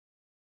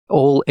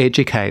all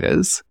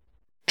educators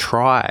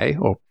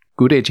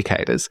good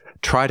educators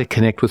try to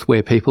connect with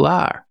where people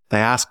are. They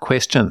ask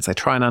questions. They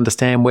try and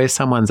understand where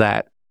someone's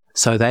at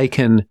so they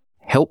can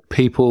help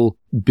people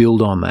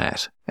build on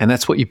that. And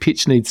that's what your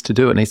pitch needs to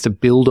do. It needs to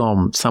build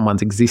on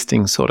someone's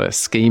existing sort of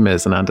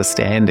schemas and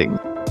understanding.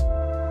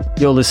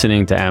 You're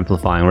listening to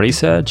Amplifying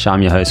Research.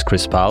 I'm your host,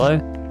 Chris Barlow.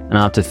 And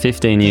after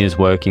 15 years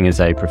working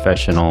as a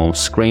professional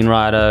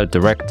screenwriter,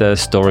 director,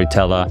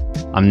 storyteller,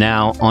 I'm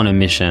now on a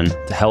mission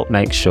to help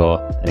make sure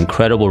that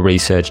incredible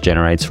research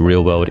generates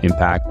real-world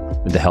impact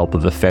with the help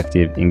of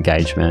effective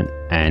engagement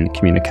and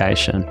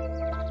communication.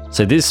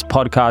 So this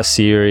podcast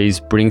series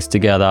brings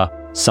together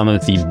some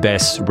of the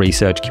best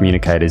research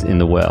communicators in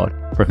the world,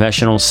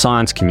 professional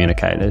science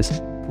communicators,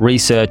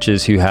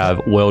 researchers who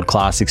have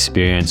world-class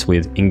experience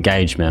with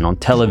engagement on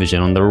television,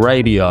 on the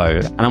radio.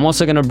 And I'm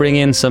also going to bring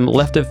in some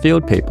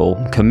left-of-field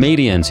people,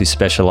 comedians who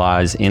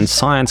specialize in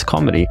science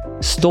comedy,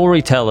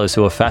 storytellers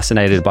who are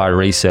fascinated by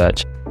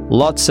research,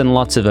 lots and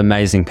lots of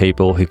amazing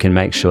people who can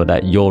make sure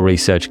that your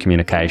research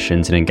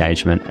communications and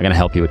engagement are going to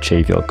help you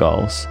achieve your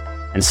goals.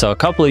 And so a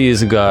couple of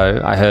years ago,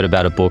 I heard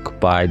about a book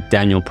by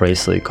Daniel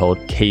Priestley called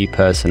Key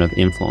Person of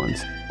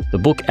Influence. The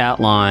book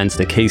outlines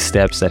the key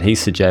steps that he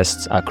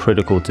suggests are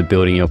critical to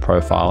building your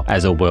profile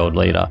as a world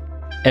leader.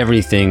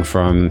 Everything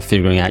from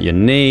figuring out your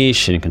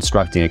niche and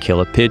constructing a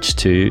killer pitch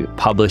to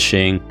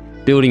publishing,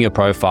 building your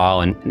profile,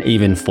 and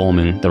even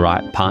forming the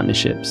right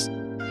partnerships.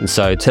 And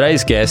so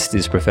today's guest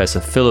is Professor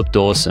Phillip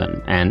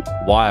Dawson, and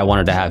why I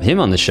wanted to have him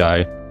on the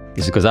show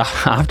is because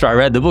after I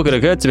read the book, it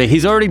occurred to me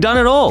he's already done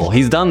it all.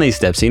 He's done these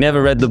steps. He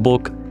never read the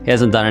book. He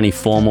hasn't done any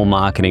formal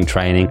marketing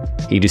training.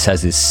 He just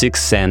has this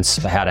sixth sense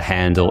for how to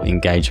handle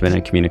engagement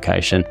and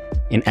communication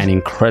in an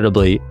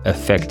incredibly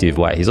effective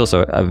way. He's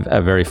also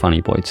a very funny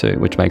boy too,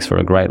 which makes for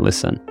a great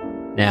listen.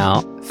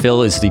 Now,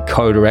 Phil is the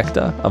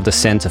co-director of the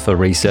Centre for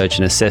Research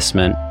and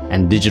Assessment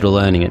and Digital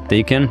Learning at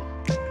Deakin.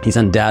 He's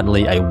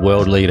undoubtedly a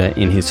world leader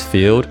in his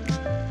field.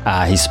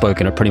 He's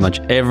spoken at pretty much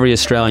every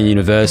Australian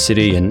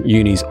university and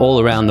unis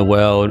all around the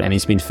world, and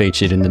he's been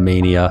featured in the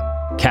media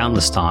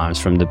countless times,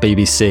 from the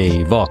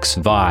BBC, Vox,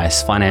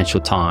 Vice, Financial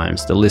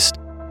Times. The list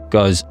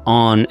goes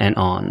on and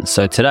on.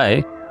 So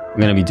today,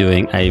 we're going to be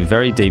doing a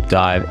very deep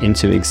dive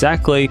into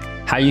exactly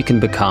how you can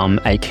become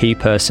a key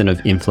person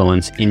of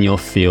influence in your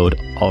field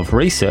of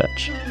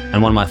research.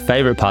 And one of my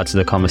favorite parts of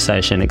the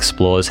conversation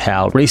explores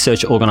how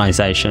research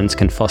organizations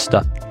can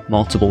foster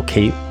multiple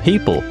key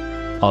people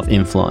of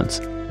influence.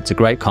 It's a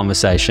great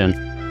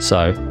conversation,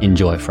 so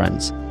enjoy,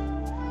 friends.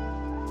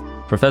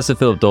 Professor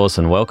Phillip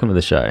Dawson, welcome to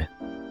the show.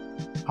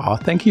 Oh,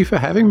 thank you for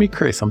having me,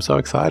 Chris. I'm so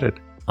excited.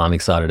 I'm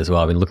excited as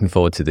well. I've been looking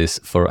forward to this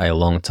for a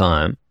long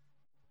time.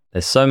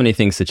 There's so many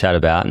things to chat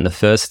about, and the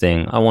first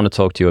thing I want to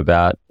talk to you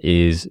about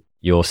is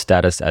your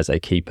status as a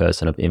key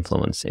person of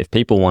influence. If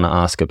people want to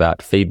ask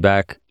about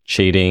feedback,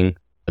 cheating,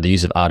 the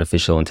use of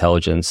artificial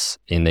intelligence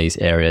in these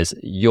areas,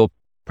 you're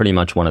pretty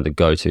much one of the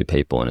go-to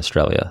people in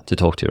Australia to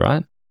talk to,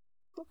 right?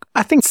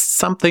 I think it's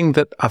something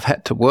that I've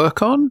had to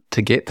work on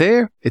to get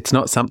there. It's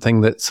not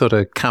something that sort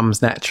of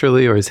comes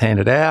naturally or is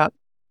handed out.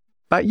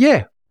 But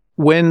yeah,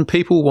 when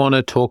people want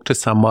to talk to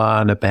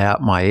someone about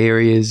my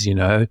areas,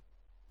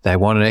 they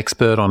want an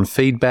expert on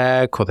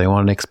feedback, or they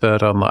want an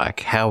expert on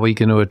how are we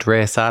going to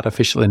address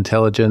artificial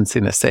intelligence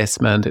in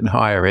assessment in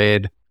higher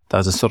ed.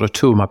 Those are sort of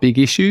two of my big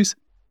issues.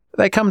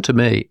 They come to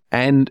me,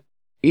 and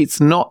it's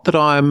not that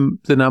I'm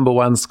the number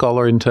one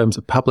scholar in terms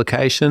of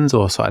publications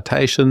or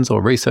citations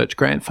or research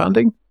grant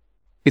funding.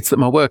 It's that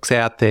my work's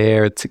out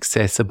there, it's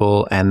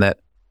accessible, and that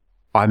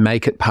I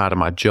make it part of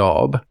my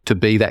job to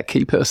be that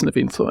key person of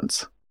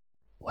influence.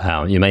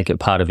 Wow, you make it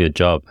part of your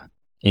job.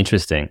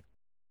 Interesting.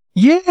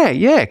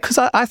 Yeah, because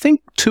I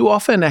think too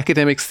often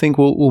academics think,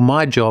 well,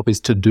 my job is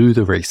to do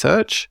the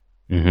research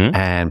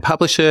and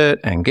publish it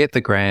and get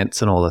the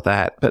grants and all of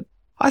that. But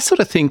I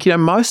sort of think,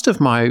 most of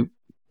my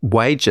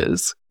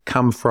wages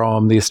come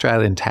from the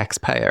Australian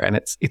taxpayer, and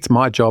it's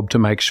my job to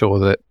make sure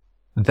that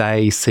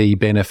they see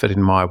benefit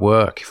in my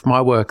work. If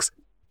my work's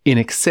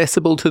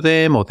inaccessible to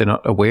them, or they're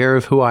not aware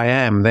of who I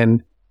am,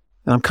 then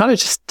I'm kind of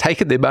just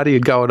taking their money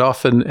and going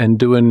off and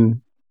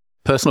doing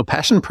personal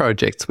passion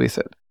projects with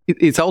it.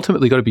 It's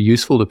ultimately got to be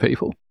useful to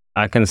people.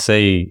 I can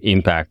see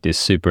impact is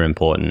super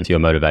important to your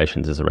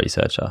motivations as a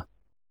researcher.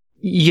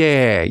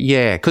 Yeah,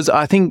 because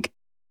I think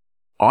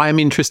I'm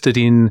interested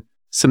in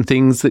some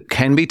things that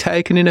can be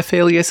taken in a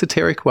fairly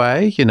esoteric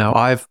way.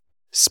 I've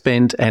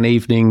spent an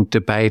evening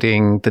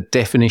debating the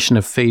definition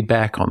of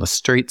feedback on the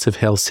streets of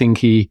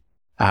Helsinki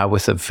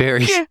with a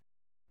very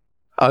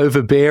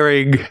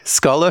overbearing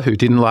scholar who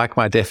didn't like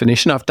my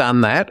definition. I've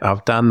done that.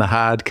 I've done the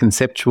hard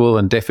conceptual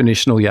and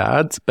definitional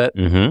yards. But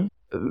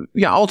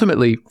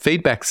ultimately,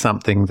 feedback's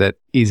something that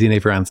is in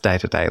everyone's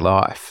day-to-day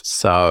life.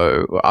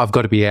 So I've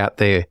got to be out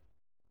there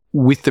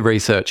with the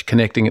research,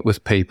 connecting it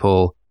with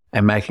people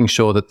and making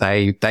sure that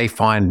they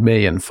find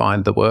me and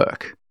find the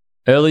work.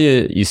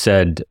 Earlier, you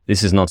said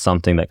this is not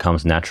something that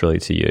comes naturally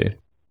to you.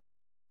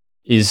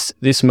 Is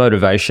this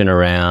motivation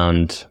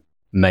around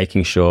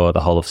making sure the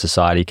whole of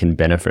society can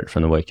benefit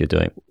from the work you're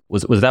doing?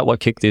 Was that what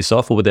kicked this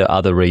off, or were there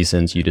other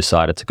reasons you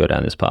decided to go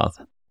down this path?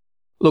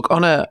 Look,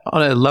 on a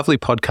lovely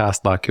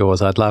podcast like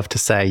yours, I'd love to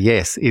say,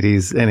 yes, it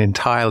is an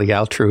entirely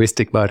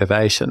altruistic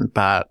motivation,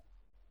 but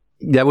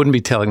that wouldn't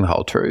be telling the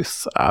whole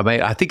truth. I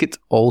mean, I think it's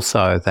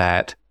also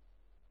that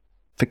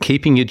for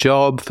keeping your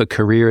job, for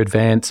career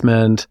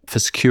advancement, for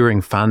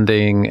securing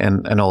funding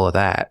and all of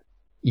that,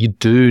 you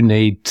do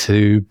need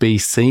to be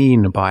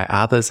seen by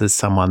others as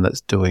someone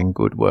that's doing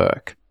good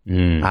work.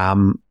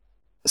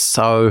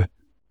 So,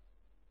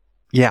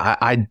 yeah,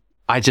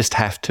 I just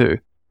have to.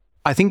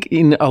 I think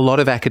in a lot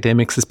of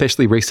academics,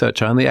 especially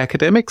research-only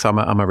academics, I'm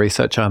a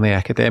research-only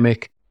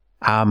academic,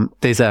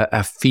 there's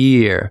a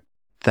fear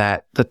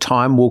that the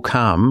time will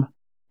come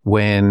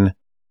when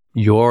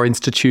your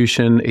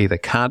institution either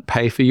can't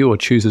pay for you or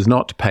chooses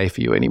not to pay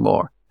for you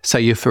anymore. So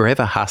you're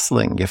forever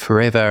hustling. You're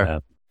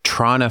forever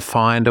trying to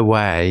find a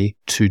way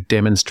to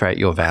demonstrate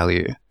your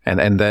value.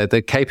 And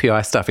the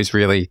KPI stuff is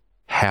really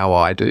how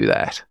I do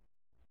that.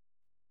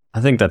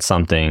 I think that's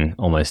something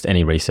almost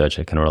any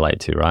researcher can relate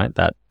to, right?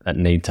 That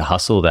need to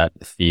hustle, that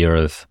fear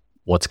of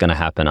what's going to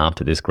happen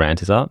after this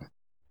grant is up.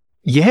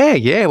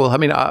 Yeah. Well, I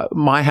mean,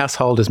 my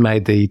household has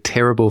made the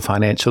terrible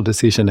financial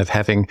decision of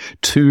having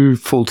 2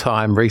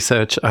 full-time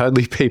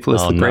research-only people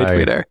as the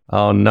breadwinner.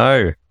 Oh,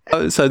 no.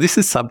 So this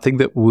is something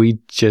that we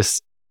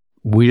just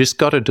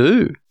got to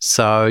do.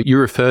 So you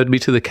referred me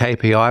to the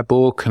KPI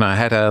book and I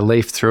had a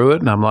leaf through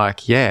it and I'm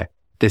like, yeah,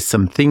 there's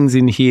some things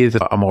in here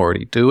that I'm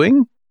already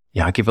doing.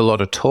 Yeah, I give a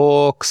lot of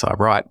talks, I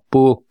write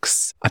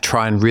books, I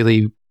try and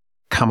really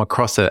come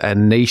across a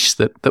niche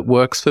that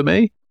works for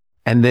me.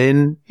 And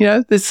then,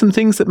 there's some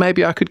things that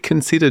maybe I could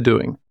consider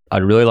doing.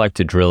 I'd really like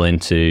to drill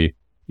into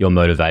your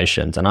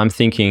motivations. And I'm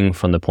thinking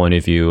from the point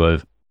of view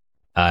of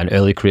an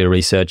early career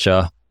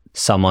researcher,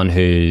 someone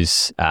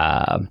who's,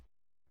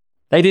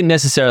 they didn't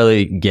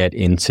necessarily get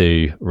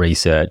into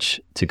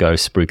research to go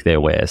spruik their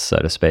wares, so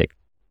to speak.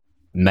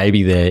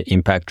 Maybe they're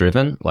impact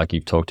driven, like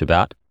you've talked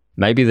about.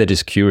 Maybe they're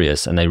just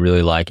curious and they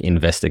really like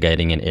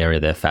investigating an area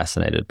they're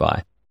fascinated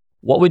by.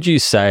 What would you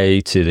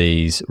say to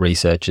these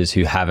researchers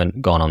who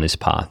haven't gone on this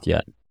path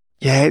yet?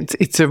 Yeah,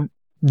 it's a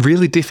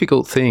really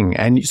difficult thing.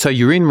 And so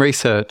you're in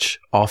research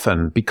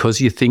often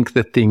because you think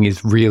the thing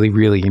is really,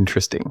 really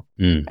interesting.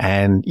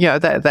 And,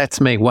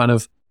 that's me. One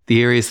of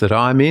the areas that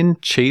I'm in,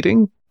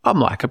 cheating, I'm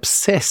like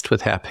obsessed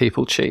with how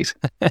people cheat.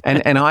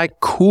 and I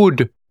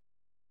could,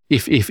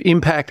 if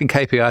impact and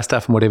KPI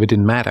stuff and whatever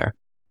didn't matter,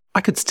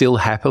 I could still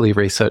happily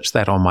research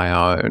that on my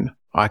own.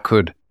 I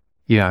could,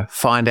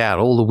 find out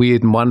all the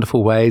weird and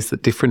wonderful ways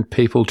that different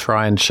people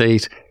try and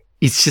cheat.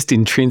 It's just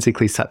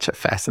intrinsically such a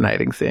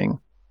fascinating thing.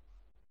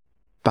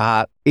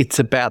 But it's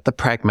about the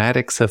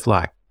pragmatics of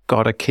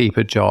got to keep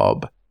a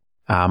job,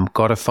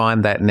 got to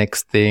find that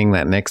next thing,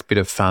 that next bit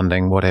of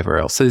funding, whatever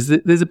else. So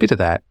there's a bit of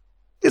that.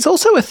 There's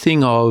also a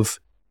thing of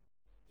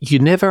you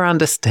never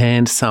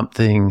understand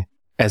something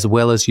as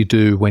well as you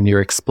do when you're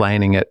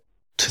explaining it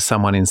to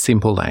someone in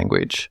simple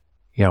language.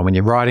 When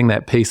you're writing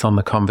that piece on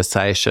The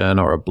Conversation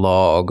or a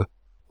blog,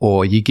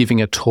 or you're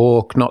giving a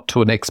talk not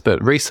to an expert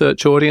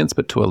research audience,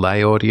 but to a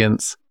lay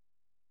audience,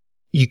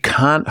 you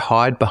can't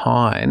hide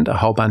behind a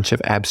whole bunch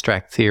of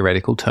abstract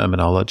theoretical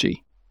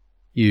terminology.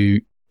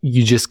 You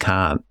just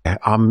can't.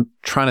 I'm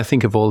trying to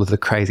think of all of the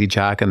crazy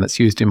jargon that's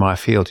used in my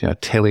field,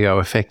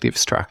 teleoaffective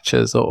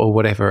structures or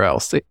whatever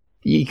else.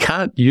 You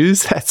can't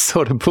use that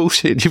sort of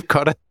bullshit. You've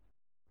got to.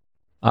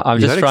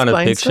 I'm just trying to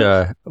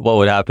picture what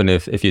would happen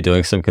if you're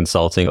doing some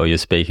consulting or you're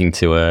speaking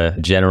to a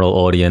general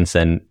audience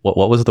and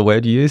what was the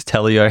word you used?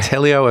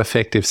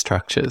 Teleoaffective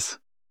structures.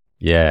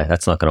 Yeah,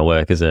 that's not going to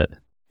work, is it?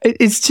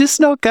 It's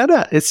just not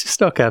gonna.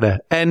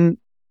 And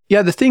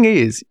the thing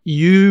is,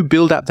 you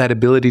build up that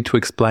ability to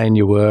explain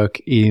your work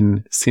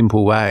in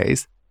simple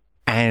ways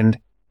and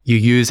you're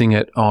using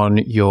it on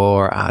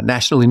your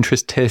national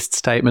interest test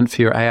statement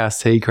for your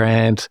ARC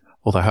grant,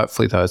 although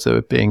hopefully those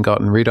are being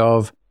gotten rid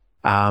of.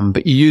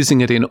 But you're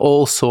using it in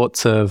all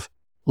sorts of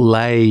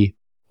lay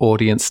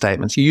audience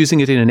statements. You're using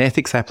it in an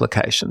ethics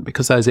application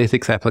because those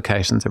ethics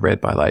applications are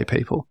read by lay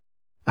people.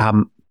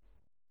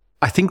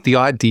 I think the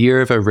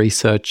idea of a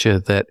researcher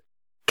that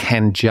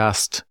can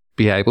just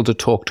be able to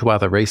talk to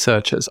other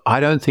researchers, I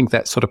don't think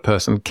that sort of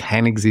person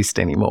can exist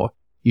anymore.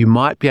 You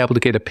might be able to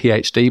get a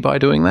PhD by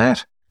doing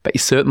that, but you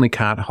certainly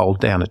can't hold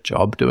down a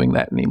job doing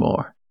that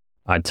anymore.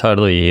 I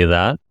totally hear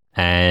that.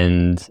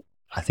 And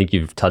I think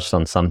you've touched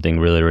on something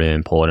really, really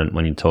important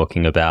when you're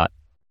talking about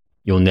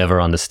you'll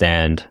never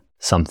understand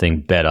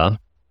something better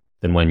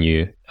than when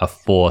you are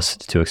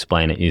forced to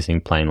explain it using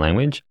plain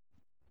language.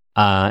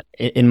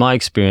 In my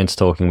experience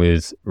talking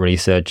with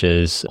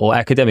researchers or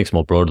academics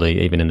more broadly,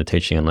 even in the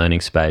teaching and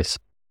learning space,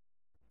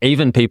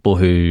 even people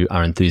who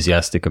are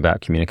enthusiastic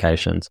about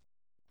communications,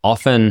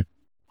 often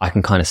I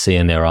can kind of see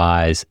in their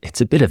eyes,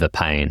 it's a bit of a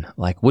pain.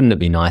 Wouldn't it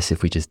be nice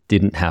if we just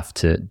didn't have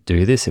to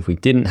do this? If we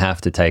didn't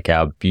have to take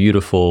our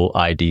beautiful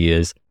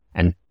ideas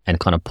and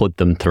kind of put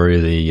them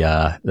through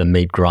the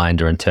meat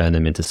grinder and turn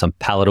them into some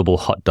palatable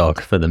hot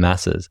dog for the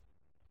masses.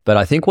 But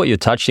I think what you're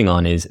touching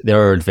on is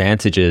there are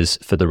advantages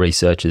for the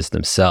researchers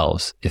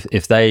themselves.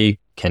 If they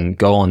can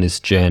go on this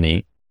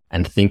journey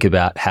and think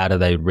about how do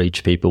they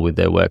reach people with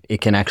their work,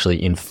 it can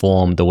actually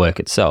inform the work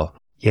itself.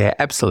 Yeah,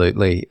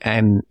 absolutely.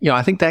 And,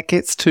 I think that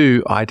gets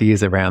to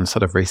ideas around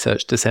sort of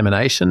research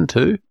dissemination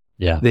too.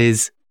 Yeah.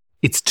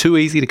 It's too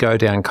easy to go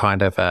down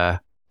kind of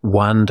a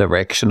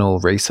one-directional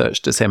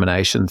research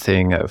dissemination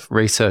thing of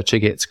researcher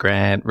gets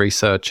grant,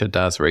 researcher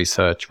does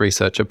research,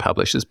 researcher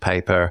publishes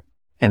paper,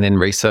 and then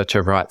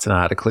researcher writes an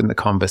article in the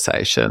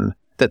conversation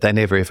that they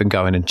never even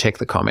go in and check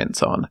the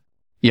comments on.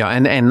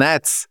 And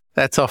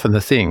that's often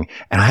the thing.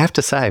 And I have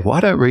to say, why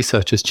don't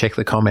researchers check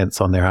the comments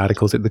on their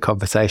articles in the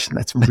conversation?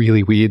 That's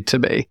really weird to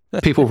me.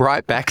 People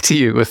write back to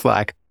you with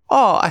like,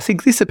 oh, I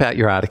think this about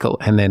your article,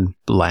 and then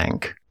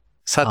blank.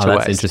 Such a waste.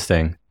 That's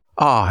interesting.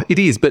 Oh, it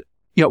is. But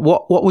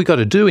what we got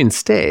to do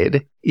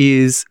instead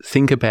is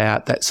think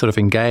about that sort of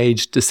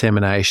engaged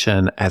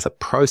dissemination as a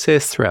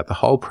process throughout the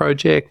whole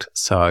project.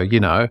 So,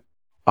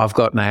 I've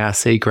got an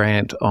ARC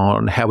grant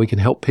on how we can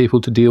help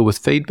people to deal with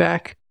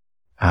feedback.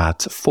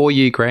 It's a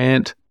 4-year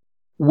grant.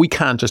 We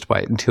can't just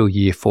wait until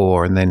year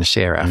 4 and then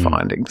share our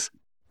findings.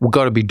 We've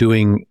got to be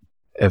doing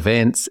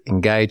events,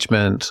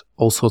 engagement,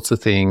 all sorts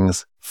of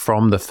things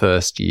from the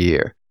first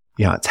year.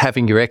 It's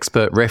having your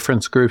expert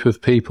reference group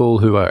of people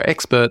who are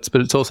experts,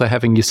 but it's also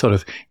having your sort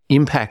of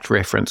impact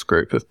reference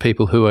group of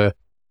people who are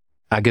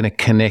going to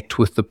connect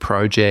with the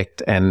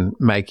project and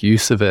make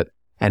use of it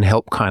and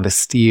help kind of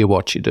steer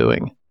what you're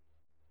doing.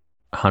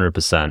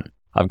 100%.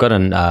 I've got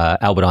an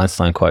Albert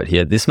Einstein quote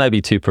here. This may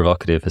be too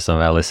provocative for some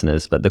of our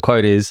listeners, but the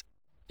quote is,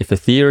 if a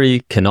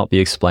theory cannot be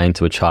explained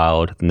to a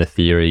child, then the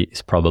theory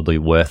is probably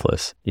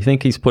worthless. You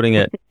think he's putting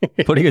it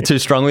too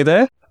strongly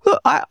there?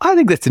 Look, I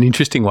think that's an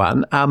interesting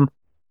one.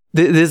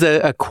 There's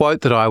a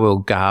quote that I will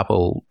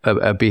garble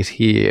a bit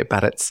here,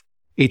 but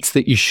it's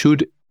that you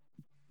should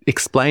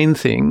explain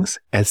things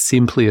as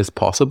simply as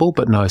possible,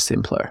 but no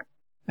simpler.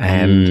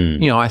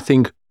 And, I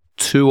think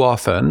too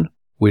often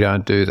we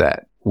don't do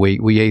that.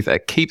 We either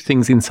keep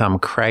things in some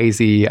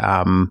crazy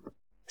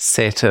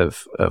set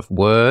of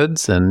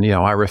words, and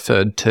I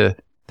referred to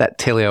that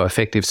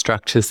teleoaffective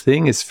structures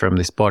thing is from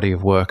this body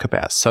of work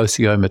about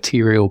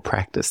socio-material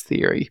practice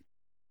theory.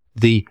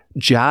 The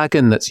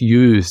jargon that's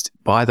used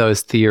by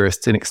those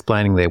theorists in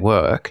explaining their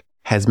work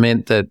has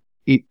meant that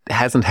it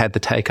hasn't had the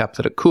take-up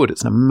that it could.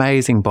 It's an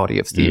amazing body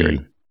of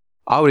theory.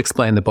 I would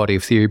explain the body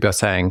of theory by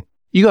saying,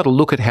 you got to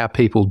look at how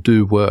people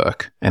do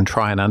work and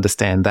try and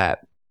understand that.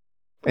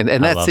 And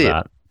that's it.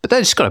 That. But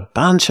they've just got a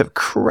bunch of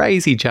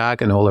crazy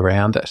jargon all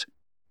around it.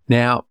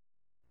 Now,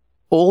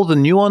 all the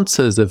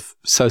nuances of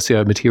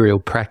socio-material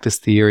practice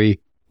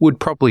theory would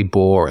probably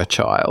bore a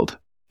child.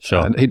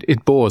 Sure.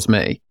 It bores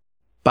me.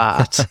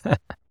 But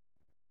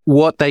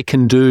what they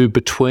can do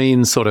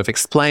between sort of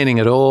explaining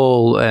it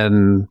all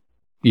and,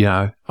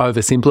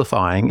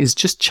 oversimplifying is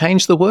just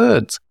change the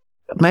words.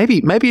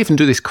 Maybe even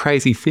do this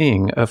crazy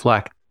thing of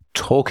like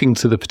talking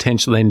to the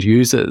potential end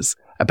users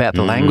about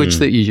the language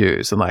that you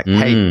use and like,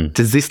 hey,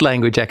 does this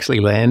language actually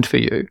land for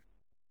you?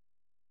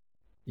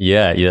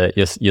 Yeah,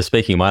 you're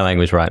speaking my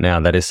language right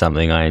now. That is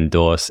something I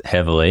endorse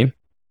heavily.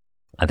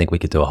 I think we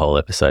could do a whole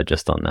episode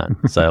just on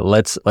that. So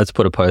let's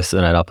put a post-it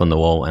note up on the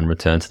wall and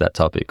return to that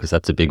topic because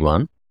that's a big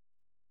one.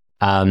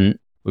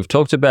 We've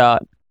talked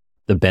about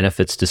the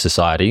benefits to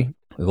society.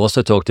 We've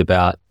also talked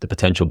about the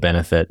potential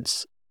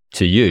benefits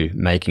to you,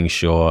 making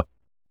sure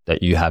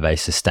that you have a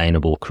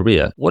sustainable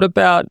career. What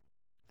about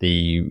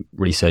the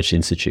research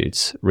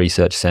institutes,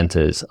 research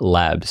centers,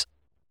 labs?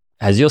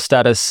 Has your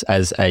status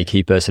as a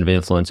key person of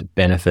influence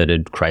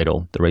benefited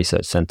Cradle, the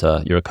research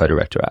center you're a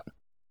co-director at?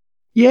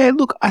 Yeah,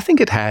 look, I think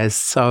it has.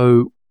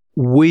 So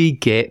we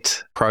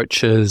get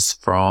approaches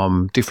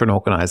from different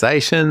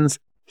organizations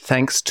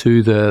thanks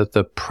to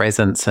the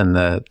presence and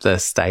the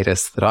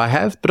status that I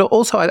have. But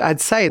also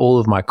I'd say all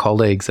of my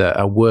colleagues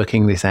are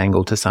working this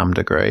angle to some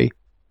degree.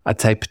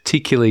 I'd say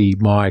particularly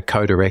my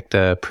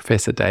co-director,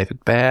 Professor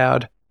David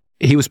Bowd.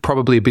 He was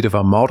probably a bit of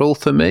a model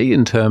for me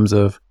in terms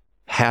of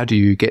how do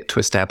you get to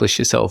establish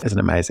yourself as an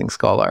amazing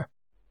scholar.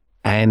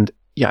 And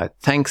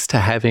thanks to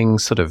having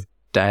sort of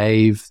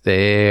Dave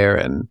there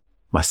and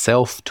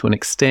myself to an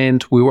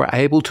extent, we were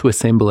able to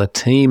assemble a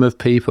team of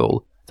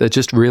people that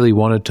just really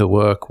wanted to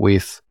work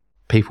with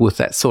people with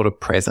that sort of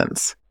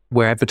presence.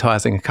 We're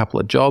advertising a couple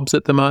of jobs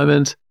at the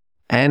moment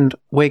and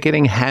we're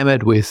getting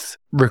hammered with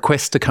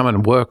requests to come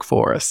and work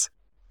for us.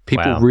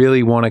 People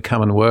really want to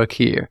come and work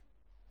here.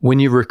 When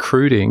you're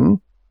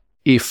recruiting,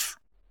 if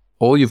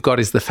all you've got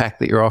is the fact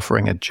that you're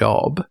offering a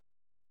job,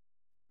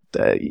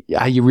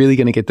 are you really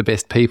going to get the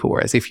best people?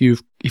 Whereas if you're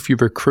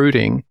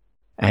recruiting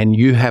and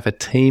you have a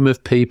team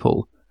of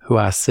people who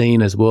are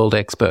seen as world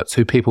experts,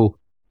 who people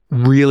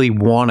really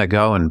want to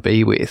go and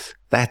be with,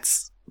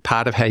 that's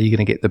part of how you're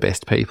going to get the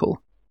best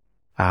people.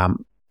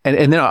 And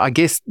then I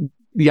guess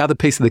the other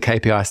piece of the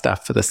KPI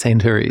stuff for the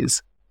centre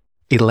is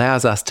it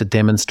allows us to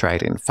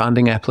demonstrate in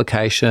funding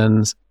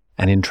applications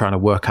and in trying to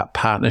work up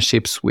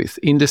partnerships with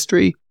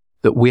industry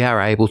that we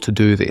are able to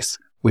do this.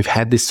 We've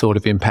had this sort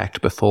of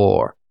impact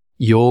before.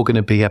 You're going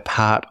to be a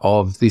part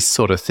of this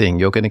sort of thing.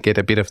 You're going to get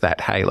a bit of that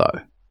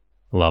halo.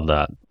 Love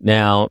that.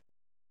 Now,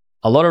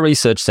 a lot of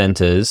research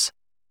centers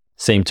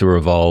seem to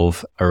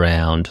revolve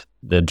around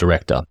the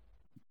director.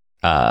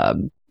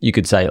 You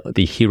could say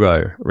the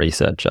hero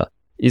researcher.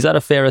 Is that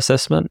a fair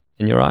assessment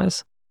in your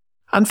eyes?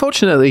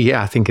 Unfortunately,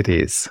 yeah, I think it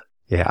is.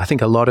 Yeah, I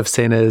think a lot of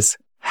centers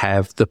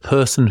have the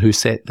person who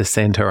set the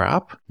center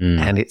up,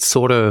 and it's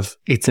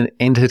an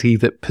entity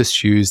that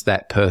pursues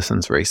that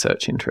person's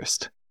research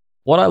interest.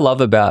 What I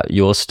love about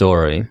your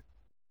story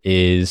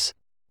is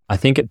I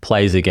think it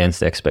plays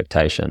against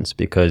expectations,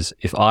 because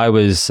if I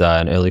was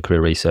an early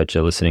career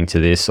researcher listening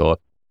to this, or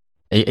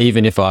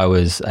even if I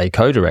was a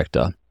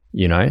co-director,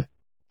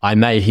 I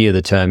may hear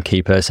the term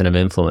key person of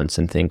influence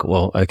and think,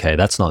 well, okay,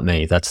 that's not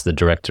me. That's the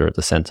director at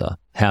the center.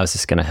 How is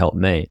this going to help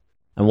me?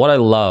 And what I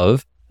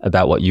love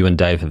about what you and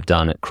Dave have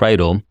done at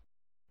Cradle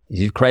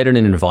is you've created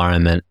an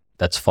environment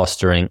that's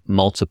fostering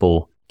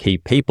multiple key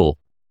people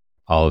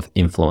of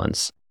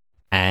influence.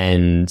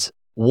 And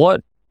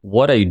what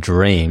a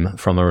dream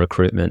from a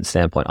recruitment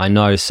standpoint. I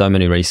know so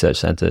many research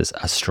centers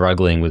are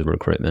struggling with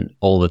recruitment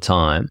all the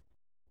time.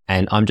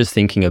 And I'm just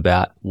thinking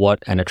about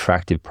what an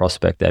attractive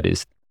prospect that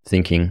is.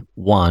 Thinking,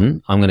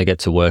 one, I'm going to get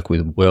to work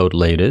with world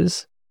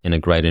leaders in a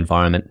great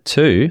environment.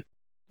 Two,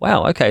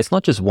 wow, okay, it's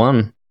not just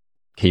one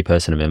key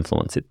person of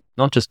influence. It's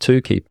not just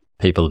two key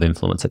people of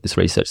influence at this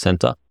research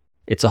center.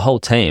 It's a whole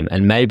team.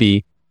 And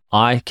maybe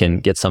I can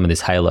get some of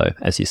this halo,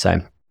 as you say.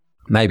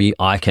 Maybe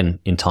I can,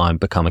 in time,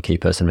 become a key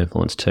person of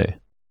influence too.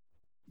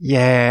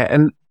 Yeah,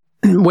 and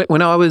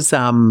when I was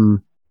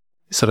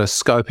sort of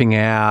scoping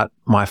out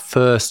my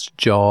first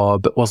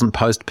job, it wasn't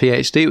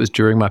post-PhD, it was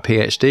during my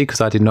PhD,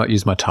 because I did not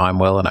use my time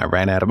well and I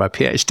ran out of my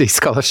PhD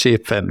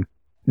scholarship and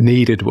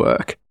needed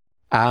work.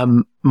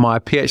 My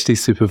PhD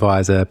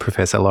supervisor,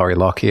 Professor Laurie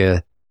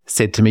Lockyer,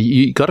 said to me,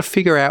 you got to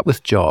figure out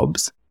with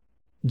jobs,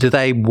 do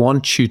they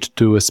want you to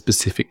do a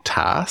specific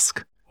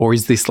task, or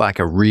is this like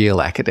a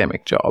real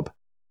academic job?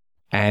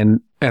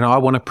 And I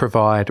want to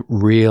provide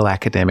real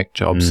academic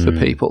jobs for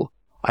people.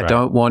 I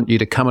don't want you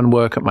to come and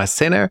work at my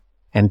center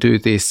and do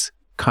this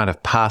kind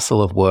of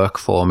parcel of work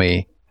for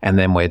me, and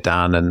then we're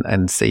done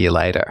and see you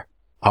later.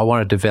 I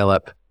want to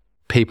develop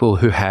people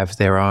who have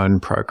their own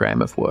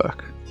program of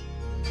work.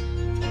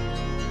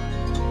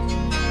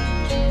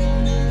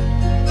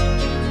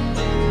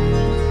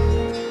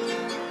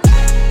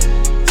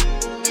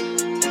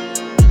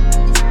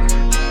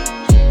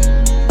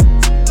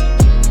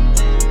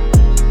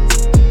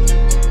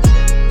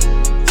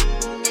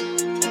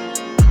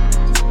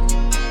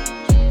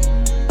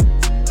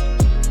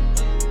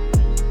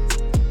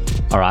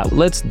 All right,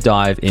 let's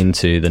dive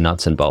into the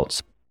nuts and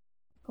bolts.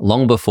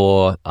 Long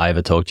before I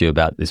ever talked to you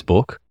about this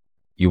book,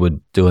 you were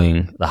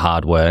doing the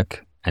hard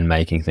work and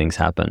making things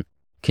happen.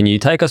 Can you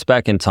take us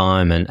back in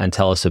time and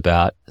tell us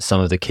about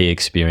some of the key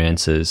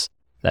experiences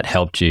that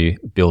helped you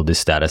build this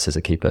status as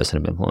a key person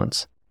of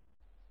influence?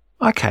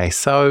 Okay,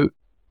 so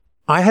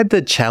I had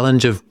the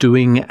challenge of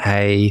doing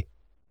a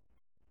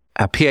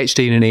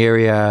PhD in an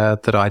area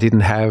that I didn't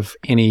have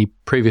any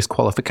previous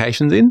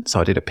qualifications in. So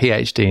I did a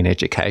PhD in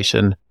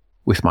education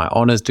with my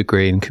honours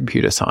degree in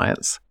computer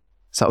science.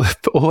 So it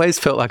always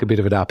felt like a bit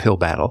of an uphill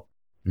battle.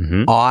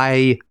 Mm-hmm.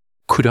 I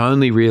could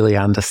only really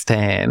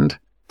understand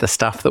the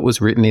stuff that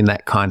was written in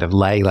that kind of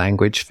lay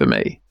language for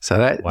me. So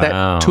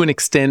that to an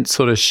extent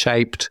sort of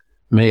shaped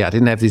me. I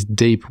didn't have this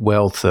deep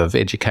wealth of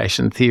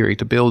education theory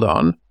to build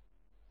on.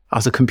 I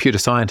was a computer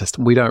scientist.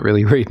 We don't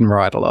really read and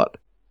write a lot.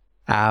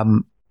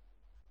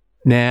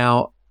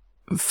 Now,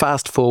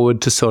 fast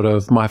forward to sort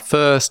of my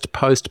first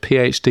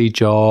post-PhD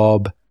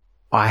job,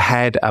 I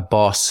had a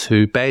boss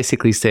who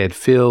basically said,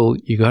 Phil,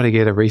 you got to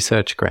get a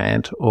research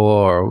grant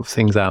or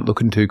things aren't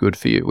looking too good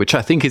for you, which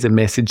I think is a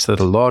message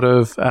that a lot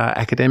of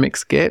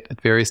academics get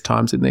at various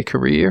times in their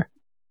career.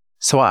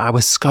 So I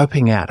was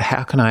scoping out,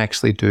 how can I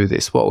actually do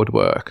this? What would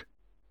work?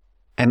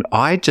 And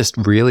I just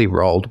really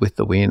rolled with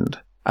the wind.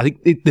 I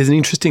think there's an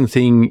interesting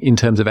thing in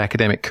terms of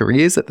academic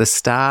careers. At the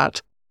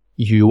start,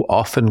 you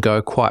often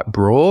go quite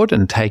broad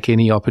and take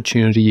any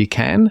opportunity you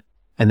can.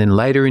 And then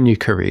later in your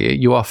career,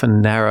 you often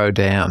narrow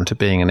down to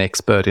being an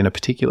expert in a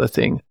particular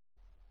thing.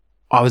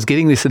 I was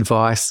getting this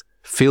advice,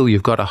 Phil,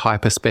 you've got to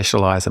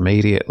hyper-specialize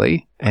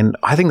immediately. And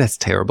I think that's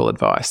terrible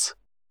advice.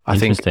 I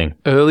think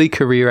early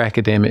career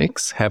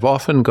academics have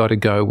often got to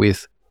go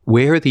with,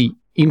 where are the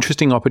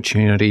interesting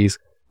opportunities?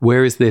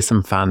 Where is there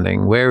some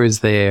funding? Where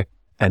is there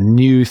a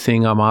new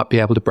thing I might be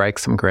able to break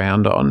some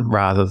ground on,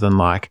 rather than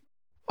like,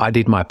 I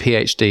did my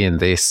PhD in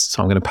this,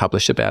 so I'm going to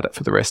publish about it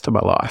for the rest of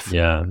my life.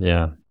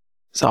 Yeah.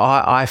 So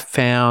I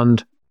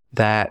found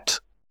that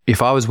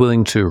if I was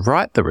willing to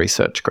write the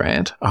research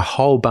grant, a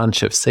whole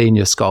bunch of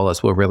senior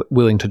scholars were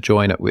willing to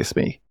join it with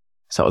me.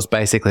 So it was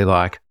basically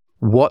like,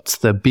 what's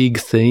the big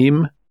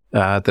theme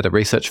that a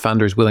research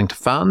funder is willing to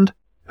fund?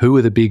 Who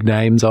are the big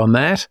names on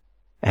that?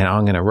 And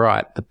I'm going to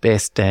write the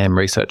best damn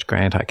research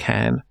grant I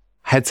can.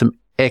 Had some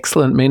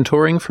excellent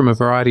mentoring from a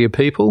variety of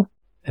people,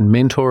 and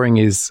mentoring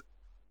is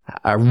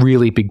a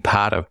really big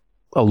part of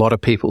a lot of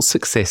people's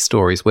success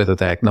stories, whether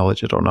they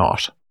acknowledge it or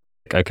not.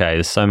 Okay,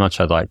 there's so much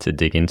I'd like to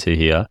dig into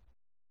here.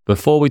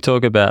 Before we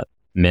talk about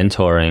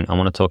mentoring, I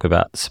want to talk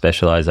about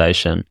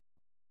specialization.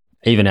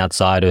 even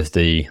outside of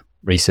the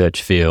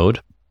research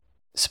field,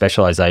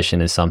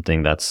 specialization is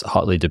something that's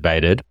hotly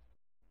debated.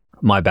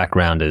 My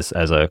background is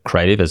as a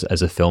creative,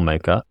 as a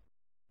filmmaker.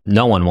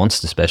 No one wants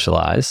to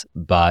specialize,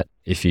 but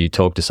if you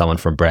talk to someone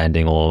from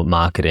branding or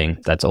marketing,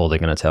 that's all they're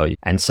going to tell you.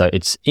 And so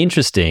it's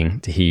interesting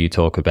to hear you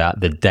talk about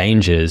the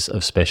dangers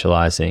of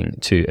specializing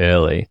too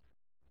early.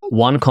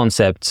 One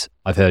concept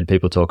I've heard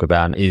people talk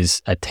about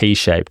is a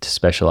T-shaped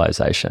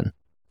specialization.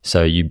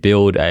 So you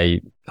build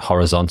a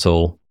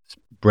horizontal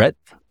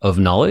breadth of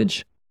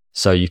knowledge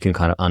so you can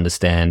kind of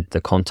understand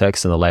the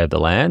context and the lay of the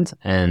land.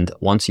 And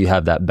once you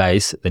have that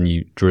base, then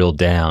you drill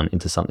down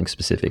into something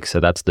specific. So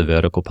that's the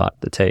vertical part of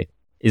the T.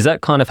 Is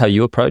that kind of how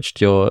you approached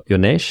your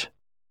niche?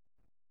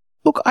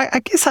 Look, I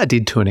guess I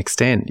did to an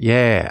extent,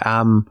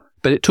 yeah.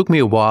 But it took me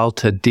a while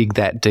to dig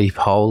that deep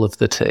hole of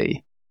the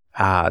T.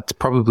 It's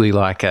probably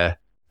like a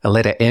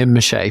letter M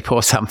shape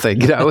or something,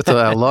 with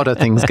a lot of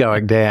things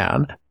going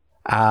down.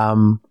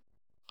 I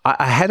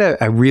had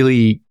a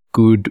really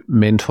good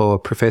mentor,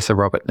 Professor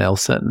Robert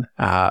Nelson,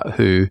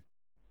 who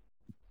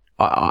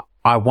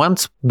I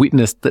once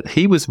witnessed that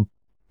he was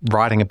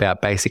writing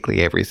about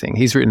basically everything.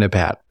 He's written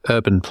about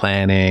urban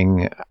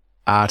planning,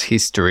 art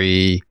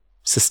history,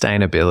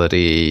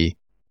 sustainability,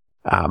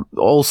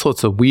 all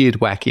sorts of weird,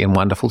 wacky and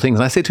wonderful things.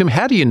 And I said to him,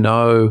 how do you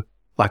know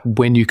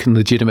when you can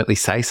legitimately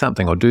say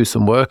something or do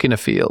some work in a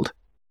field?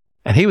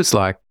 And he was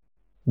like,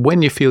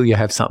 when you feel you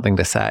have something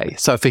to say.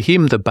 So for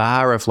him, the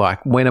bar of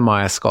when am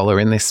I a scholar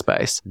in this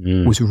space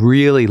was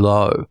really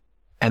low.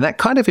 And that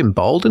kind of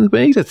emboldened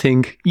me to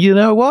think, you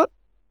know what?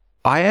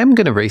 I am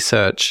going to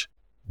research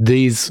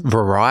these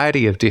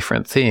variety of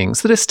different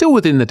things that are still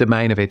within the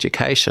domain of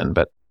education,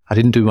 but I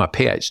didn't do my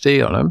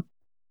PhD on them.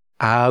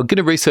 I'm going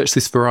to research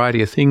this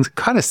variety of things,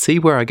 kind of see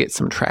where I get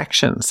some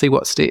traction, see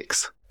what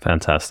sticks.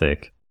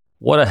 Fantastic.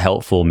 What a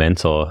helpful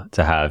mentor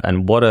to have,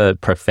 and what a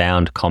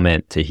profound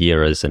comment to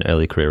hear as an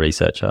early career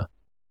researcher.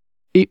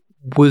 It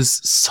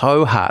was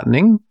so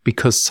heartening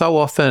because so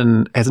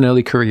often as an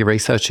early career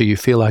researcher, you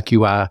feel like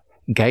you are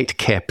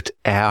gate-kept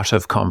out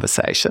of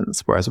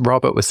conversations, whereas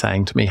Robert was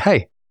saying to me,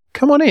 hey,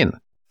 come on in.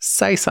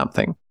 Say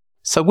something.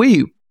 So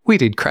we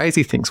did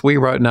crazy things. We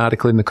wrote an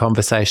article in The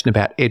Conversation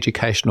about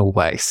educational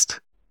waste.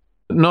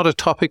 Not a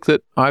topic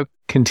that I've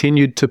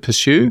continued to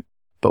pursue,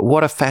 but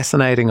what a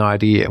fascinating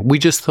idea. We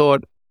just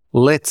thought,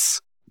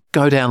 let's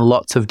go down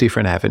lots of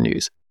different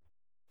avenues.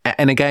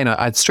 And again,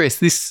 I'd stress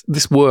this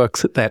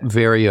works at that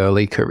very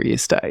early career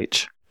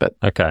stage, but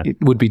It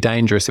would be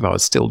dangerous if I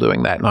was still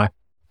doing that. And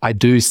I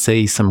do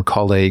see some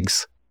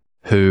colleagues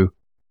who,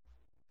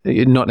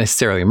 not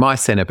necessarily in my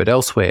centre, but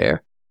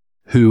elsewhere,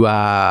 who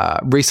are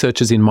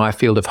researchers in my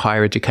field of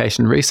higher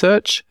education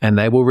research, and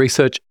they will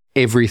research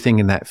everything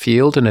in that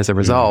field. And as a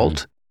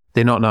result,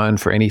 they're not known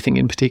for anything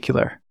in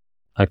particular.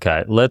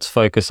 Okay, let's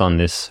focus on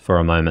this for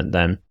a moment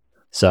then.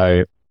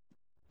 So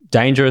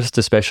dangerous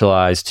to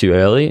specialize too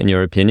early, in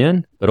your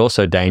opinion, but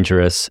also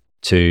dangerous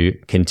to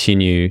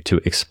continue to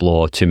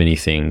explore too many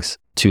things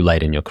too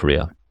late in your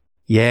career.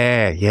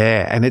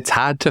 Yeah. And it's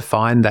hard to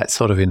find that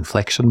sort of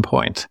inflection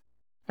point.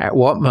 At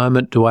what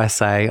moment do I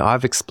say,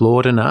 I've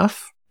explored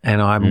enough and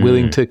I'm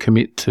willing to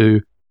commit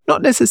to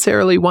not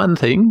necessarily one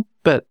thing,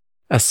 but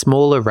a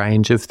smaller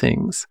range of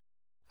things?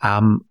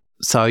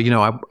 So,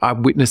 I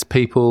witness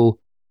people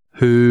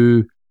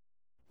who,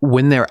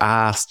 when they're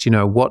asked,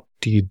 what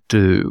do you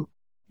do?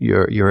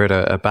 You're at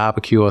a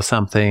barbecue or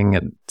something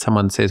and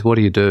someone says, what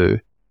do you do?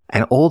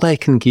 And all they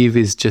can give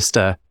is just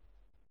a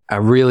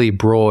really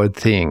broad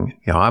thing.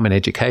 I'm an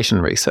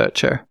education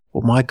researcher.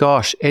 Well, my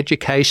gosh,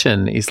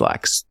 education is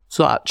like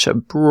such a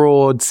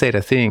broad set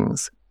of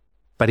things.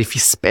 But if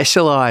you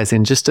specialize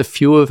in just a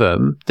few of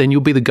them, then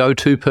you'll be the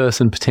go-to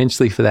person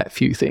potentially for that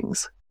few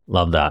things.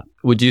 Love that.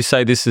 Would you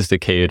say this is the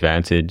key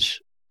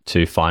advantage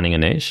to finding a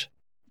niche?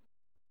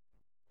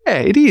 Yeah,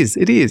 it is.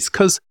 It is,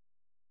 because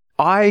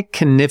I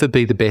can never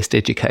be the best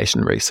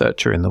education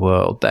researcher in the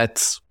world.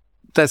 That's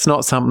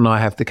not something I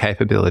have the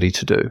capability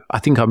to do. I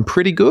think I'm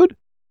pretty good,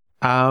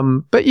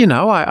 but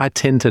I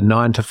tend to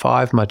 9 to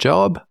 5 my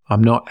job.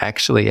 I'm not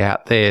actually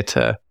out there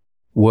to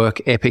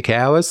work epic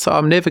hours, so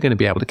I'm never going to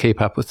be able to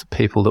keep up with the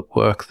people that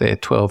work their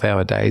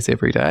 12-hour days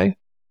every day.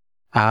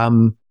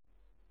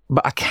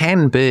 But I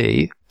can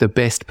be the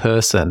best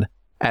person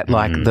at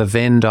the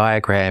Venn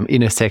diagram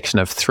intersection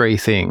of 3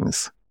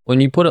 things.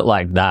 When you put it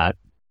like that,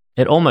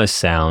 it almost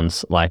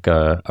sounds like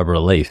a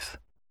relief,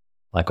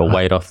 like a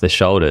weight off the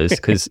shoulders,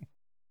 because,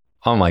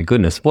 oh my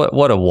goodness,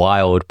 what a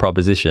wild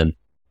proposition.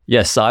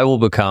 Yes, I will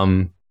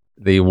become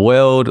the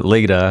world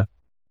leader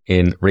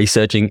in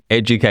researching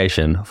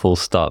education, full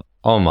stop.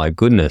 Oh my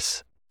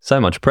goodness,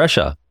 so much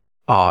pressure.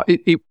 Oh,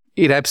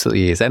 it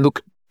absolutely is. And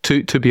look,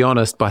 to be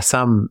honest, by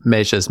some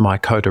measures, my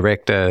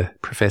co-director,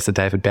 Professor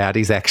David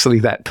Bowdy, is actually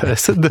that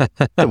person,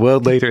 the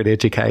world leader in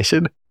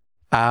education.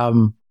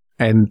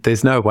 And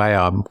there's no way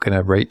I'm going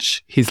to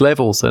reach his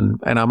levels, and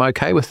I'm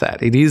okay with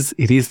that. It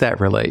is that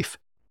relief.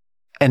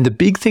 And the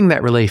big thing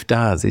that relief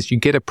does is you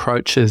get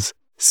approaches,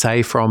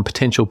 say, from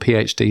potential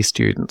PhD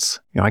students.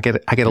 I get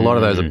a lot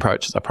of those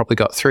approaches. I probably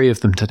got 3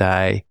 of them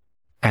today,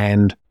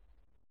 and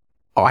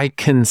I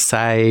can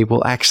say,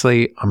 well,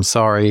 actually, I'm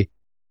sorry,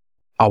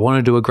 I want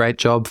to do a great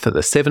job for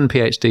the 7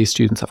 PhD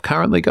students I've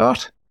currently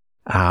got.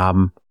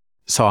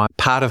 So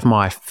part of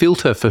my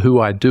filter for who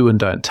I do and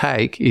don't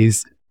take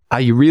is,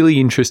 are you really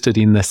interested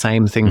in the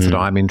same things that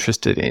I'm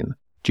interested in?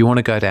 Do you want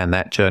to go down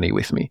that journey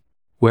with me?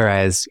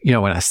 Whereas,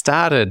 when I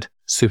started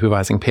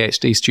supervising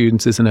PhD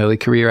students as an early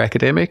career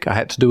academic, I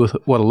had to do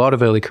what a lot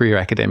of early career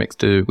academics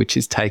do, which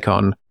is take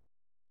on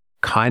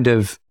kind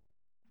of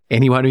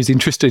anyone who's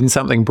interested in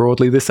something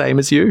broadly the same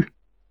as you.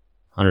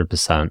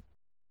 100%.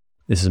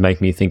 This is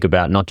making me think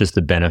about not just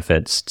the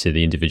benefits to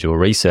the individual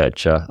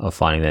researcher of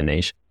finding their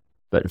niche,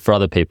 but for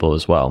other people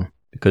as well.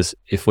 Because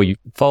if we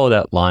follow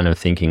that line of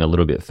thinking a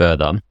little bit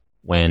further,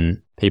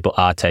 when people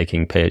are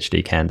taking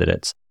PhD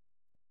candidates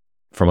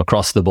from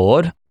across the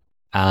board,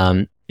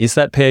 is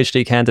that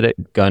PhD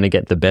candidate going to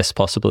get the best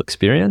possible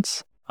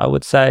experience? I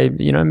would say,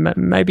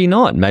 maybe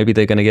not. Maybe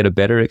they're going to get a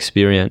better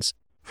experience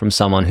from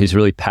someone who's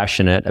really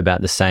passionate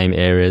about the same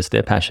areas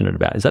they're passionate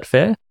about. Is that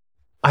fair?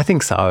 I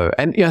think so.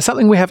 And,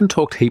 something we haven't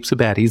talked heaps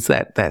about is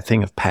that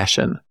thing of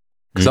passion.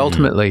 Because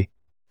ultimately,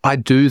 I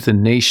do the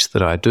niche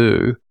that I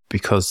do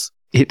because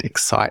it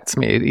excites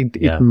me.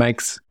 It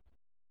makes,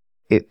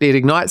 it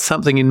ignites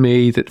something in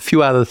me that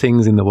few other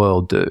things in the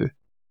world do.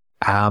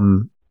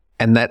 And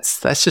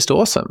that's just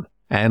awesome.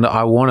 And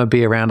I want to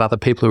be around other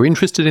people who are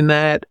interested in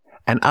that,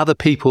 and other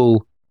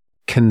people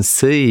can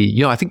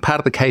see, I think part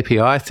of the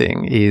KPI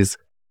thing is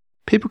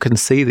people can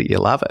see that you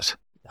love it.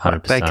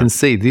 100%. They can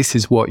see this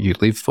is what you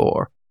live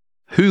for.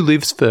 Who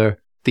lives for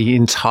the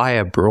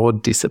entire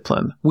broad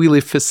discipline? We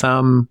live for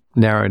some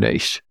narrow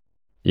niche.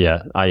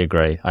 Yeah, I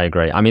agree.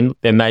 I mean,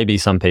 there may be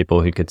some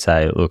people who could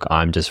say, look,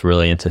 I'm just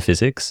really into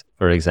physics,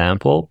 for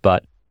example,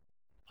 but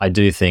I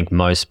do think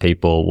most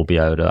people will be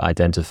able to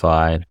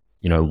identify,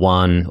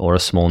 one or a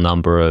small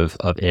number of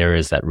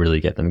areas that really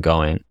get them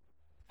going.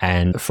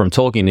 And from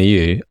talking to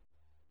you,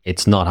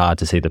 it's not hard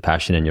to see the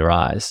passion in your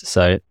eyes.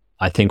 So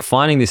I think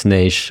finding this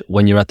niche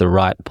when you're at the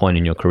right point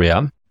in your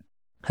career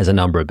has a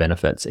number of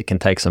benefits. It can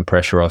take some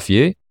pressure off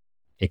you.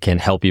 It can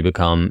help you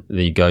become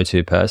the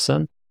go-to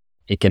person.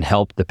 It can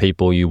help the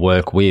people you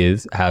work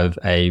with have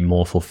a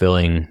more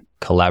fulfilling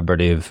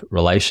collaborative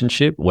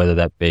relationship, whether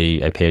that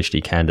be a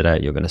PhD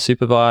candidate you're going to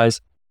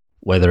supervise,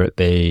 whether it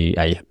be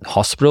a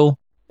hospital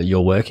that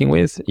you're working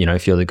with,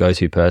 if you're the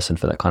go-to person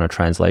for that kind of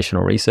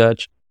translational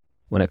research.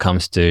 When it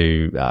comes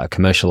to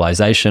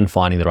commercialization,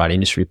 finding the right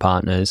industry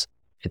partners,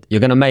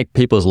 you're going to make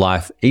people's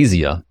life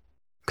easier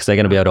because they're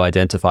going to be able to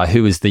identify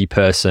who is the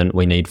person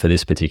we need for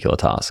this particular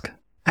task.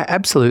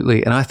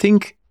 Absolutely. And I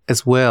think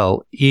as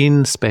well,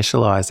 in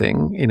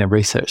specializing in a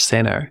research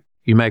center,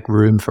 you make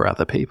room for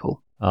other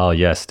people. Oh,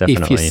 yes,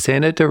 definitely. If your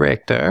center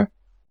director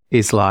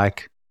is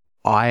like,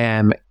 I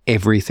am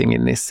everything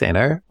in this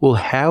center, well,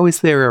 how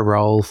is there a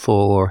role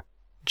for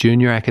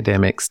junior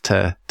academics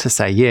to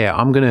say, yeah,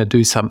 I'm going to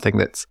do something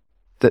that's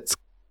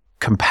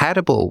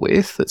compatible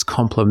with, that's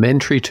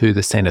complementary to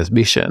the center's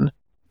mission,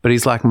 but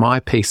is like my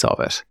piece of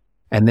it.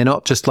 And they're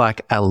not just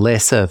like a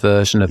lesser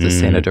version of the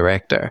center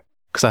director.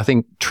 Because I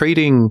think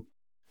treating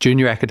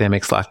junior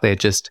academics like they're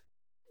just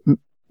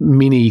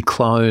mini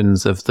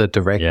clones of the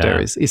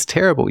director is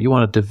terrible. You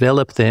want to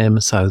develop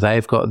them so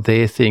they've got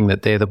their thing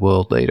that they're the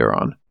world leader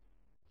on.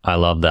 I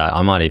love that.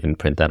 I might even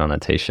print that on a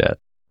t-shirt.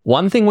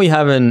 One thing we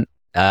haven't,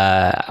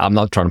 I'm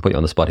not trying to put you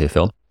on the spot here,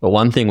 Phil, but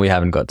one thing we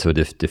haven't got to a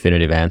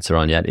definitive answer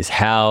on yet is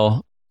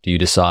how do you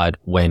decide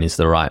when is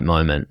the right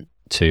moment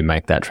to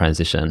make that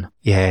transition?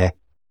 Yeah.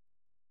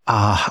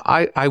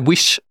 I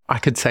wish I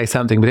could say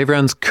something, but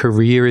everyone's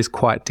career is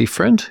quite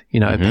different.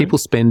 People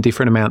spend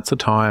different amounts of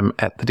time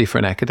at the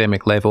different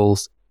academic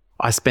levels.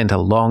 I spent a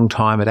long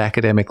time at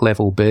academic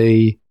level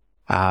B,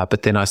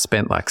 but then I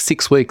spent like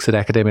 6 weeks at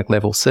academic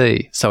level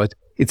C. So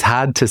it's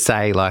hard to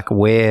say like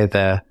where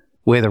the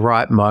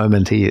right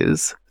moment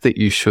is that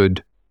you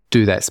should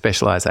do that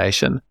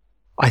specialization.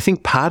 I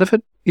think part of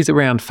it is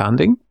around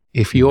funding.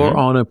 If you're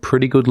on a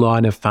pretty good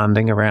line of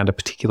funding around a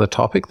particular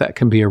topic, that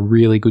can be a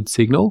really good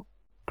signal.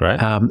 Great.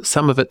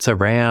 Some of it's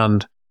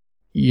around,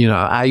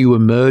 are you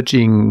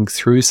emerging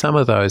through some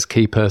of those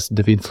key person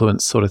of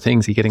influence sort of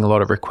things? Are you getting a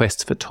lot of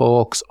requests for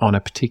talks on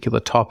a particular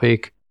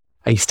topic?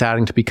 Are you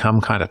starting to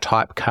become kind of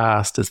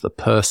typecast as the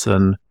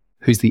person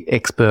who's the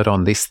expert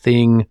on this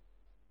thing?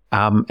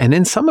 And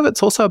then some of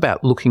it's also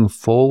about looking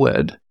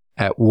forward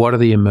at what are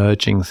the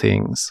emerging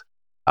things.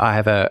 I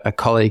have a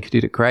colleague who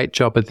did a great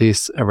job of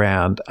this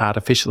around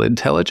artificial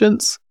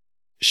intelligence.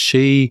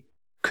 She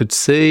could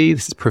see,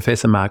 this is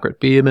Professor Margaret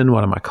Bierman,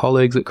 one of my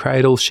colleagues at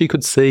Cradle, she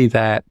could see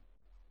that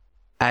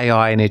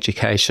AI in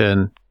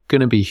education going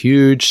to be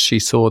huge. She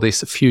saw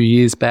this a few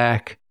years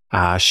back.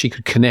 She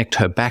could connect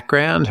her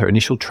background, her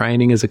initial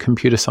training as a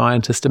computer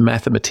scientist and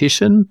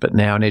mathematician, but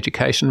now an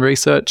education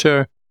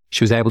researcher.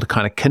 She was able to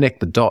kind of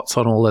connect the dots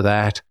on all of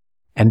that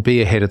and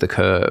be ahead of the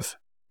curve.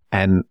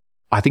 And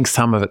I think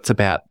some of it's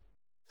about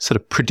sort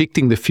of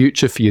predicting the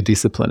future for your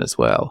discipline as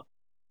well.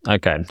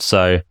 Okay,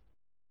 so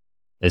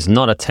there's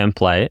not a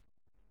template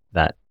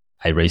that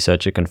a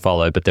researcher can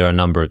follow, but there are a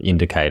number of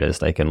indicators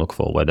they can look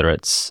for, whether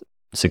it's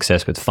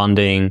success with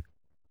funding,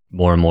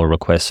 more and more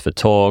requests for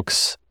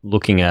talks,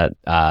 looking at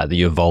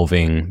the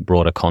evolving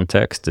broader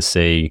context to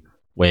see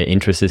where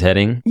interest is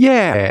heading?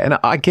 Yeah, and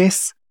I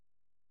guess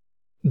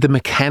the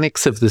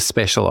mechanics of the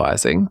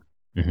specializing,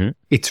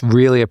 it's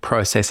really a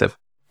process of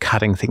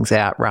cutting things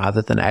out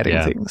rather than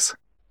adding things.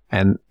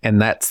 And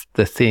that's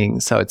the thing.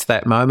 So it's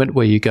that moment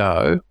where you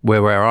go,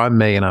 where I'm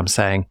me and I'm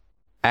saying,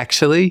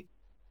 actually,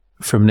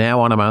 from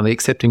now on, I'm only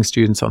accepting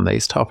students on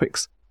these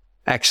topics.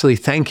 Actually,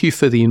 thank you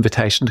for the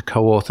invitation to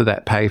co-author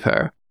that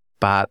paper,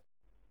 but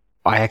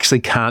I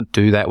actually can't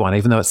do that one,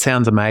 even though it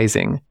sounds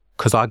amazing,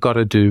 because I got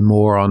to do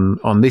more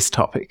on this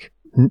topic.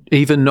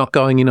 Even not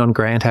going in on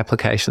grant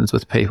applications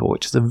with people,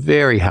 which is a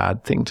very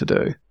hard thing to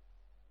do.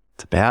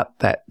 It's about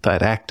that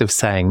act of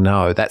saying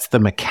no. That's the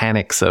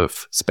mechanics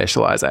of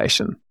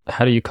specialization.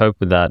 How do you cope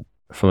with that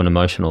from an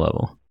emotional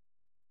level?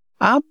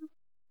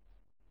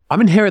 I'm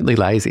inherently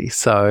lazy,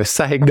 so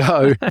saying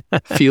no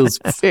feels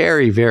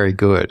very, very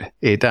good.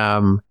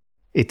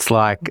 It's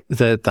like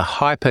the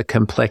hyper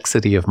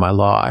complexity of my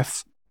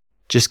life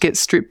just gets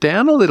stripped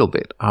down a little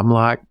bit. I'm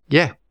like,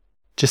 yeah,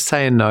 just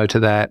saying no to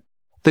that.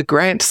 The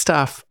grant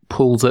stuff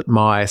pulls at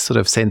my sort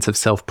of sense of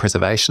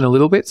self-preservation a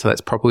little bit, so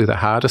that's probably the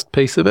hardest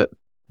piece of it.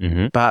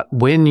 But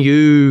when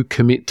you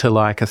commit to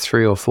like a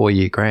 3 or 4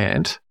 year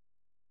grant,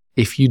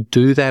 if you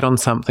do that on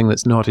something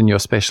that's not in your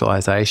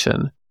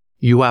specialization,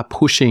 you are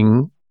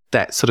pushing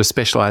that sort of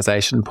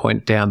specialization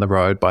point down the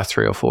road by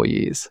 3 or 4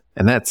 years.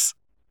 And that's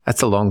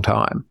a long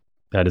time.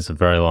 That is a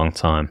very long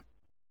time.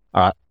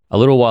 All right. A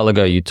little while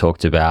ago, you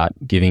talked about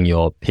giving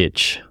your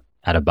pitch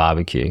at a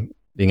barbecue,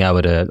 being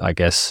able to, I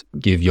guess,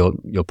 give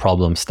your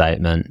problem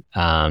statement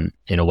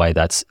in a way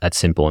that's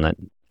simple and that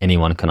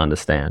anyone can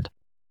understand.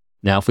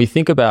 Now, if we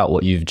think about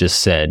what you've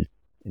just said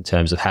in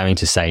terms of having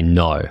to say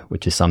no,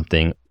 which is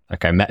something,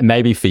 okay,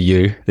 maybe for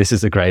you, this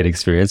is a great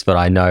experience, but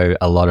I know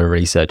a lot of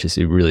researchers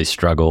who really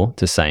struggle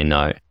to say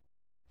no.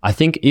 I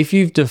think if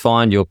you've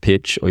defined your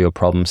pitch or your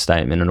problem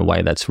statement in a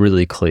way that's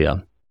really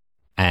clear,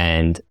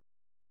 and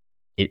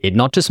it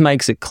not just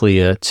makes it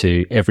clear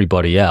to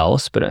everybody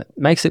else, but it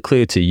makes it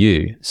clear to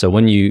you. So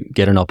when you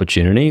get an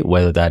opportunity,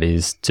 whether that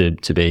is to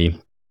be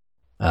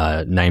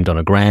named on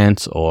a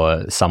grant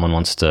or someone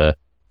wants to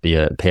be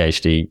a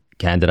PhD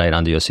candidate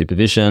under your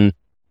supervision,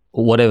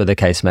 whatever the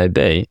case may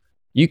be,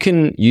 you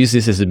can use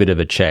this as a bit of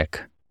a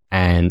check.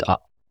 And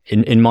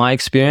in my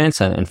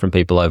experience and from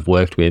people I've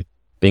worked with,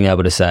 being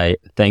able to say,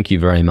 thank you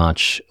very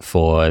much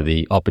for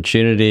the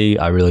opportunity.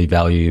 I really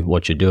value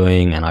what you're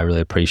doing and I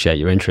really appreciate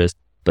your interest,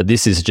 but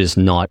this is just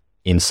not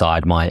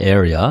inside my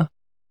area.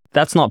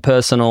 That's not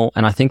personal.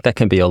 And I think that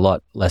can be a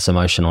lot less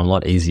emotional and a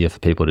lot easier for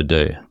people to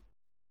do.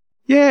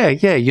 Yeah.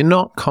 You're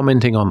not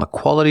commenting on the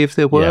quality of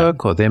their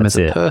work or them as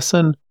a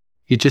person.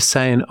 You're just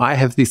saying, I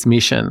have this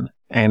mission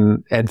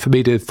and for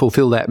me to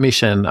fulfill that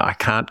mission, I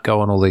can't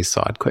go on all these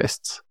side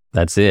quests.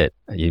 That's it.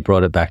 You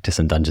brought it back to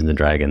some Dungeons and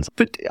Dragons.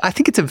 But I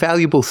think it's a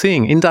valuable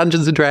thing. In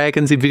Dungeons and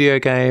Dragons, in video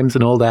games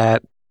and all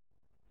that,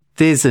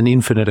 there's an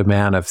infinite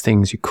amount of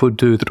things you could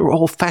do that are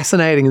all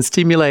fascinating and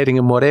stimulating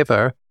and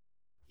whatever.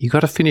 You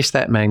got to finish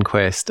that main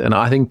quest. And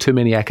I think too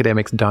many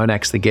academics don't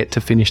actually get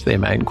to finish their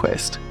main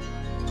quest.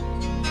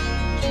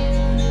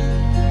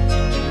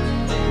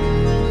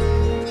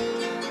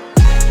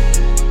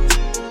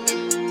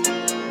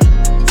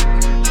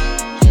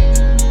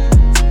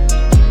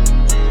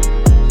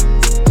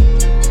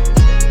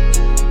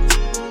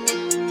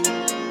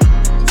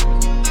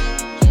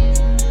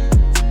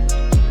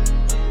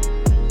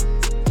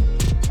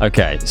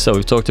 Okay, so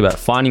we've talked about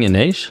finding a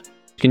niche.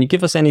 Can you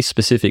give us any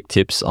specific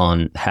tips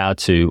on how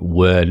to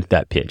word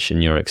that pitch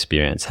in your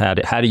experience? How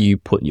do you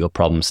put your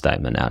problem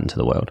statement out into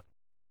the world?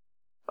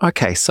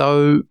 Okay,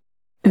 so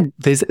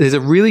there's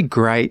a really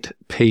great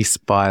piece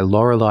by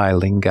Lorelei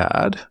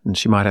Lingard, and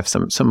she might have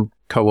some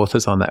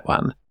co-authors on that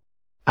one,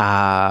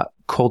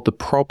 called the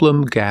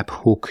Problem Gap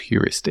Hook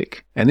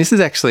Heuristic. And this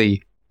is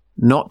actually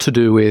not to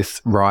do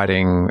with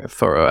writing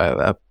for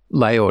a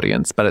lay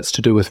audience, but it's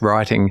to do with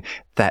writing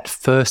that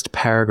first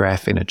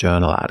paragraph in a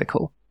journal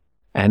article.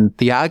 And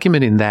the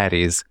argument in that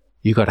is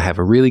you've got to have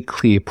a really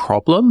clear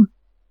problem.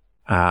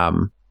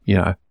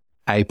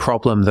 A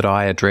problem that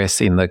I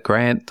address in the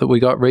grant that we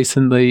got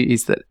recently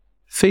is that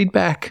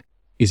feedback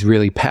is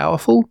really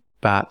powerful,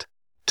 but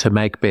to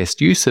make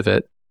best use of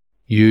it,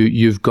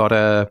 you've got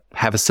to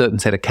have a certain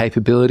set of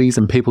capabilities,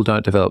 and people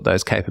don't develop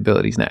those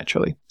capabilities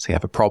naturally. So you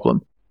have a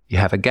problem. You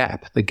have a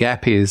gap. The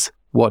gap is,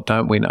 what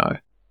don't we know?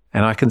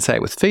 And I can say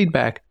with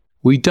feedback,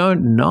 we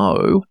don't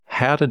know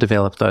how to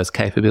develop those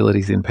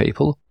capabilities in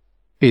people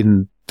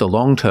in the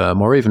long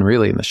term or even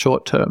really in the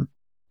short term.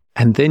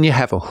 And then you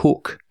have a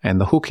hook. And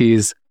the hook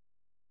is,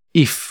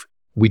 if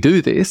we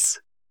do this,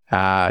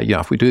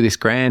 if we do this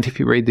grant, if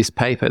you read this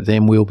paper,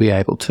 then we'll be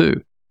able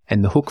to.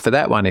 And the hook for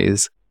that one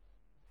is,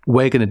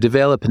 we're going to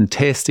develop and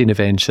test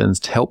interventions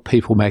to help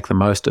people make the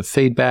most of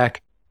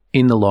feedback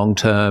in the long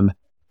term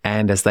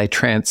and as they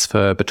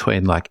transfer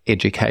between like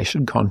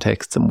education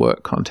contexts and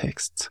work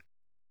contexts.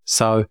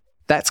 So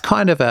that's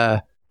kind of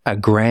a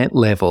grant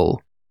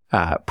level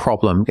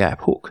problem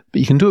gap hook,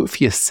 but you can do it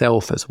for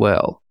yourself as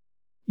well.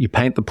 You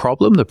paint the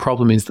problem. The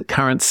problem is the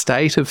current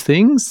state of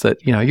things that,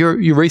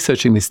 you're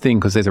researching this thing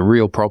because there's a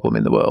real problem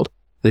in the world.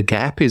 The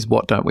gap is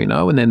what don't we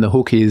know? And then the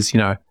hook is,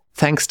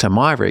 thanks to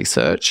my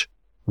research,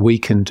 we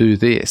can do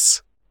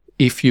this.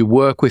 If you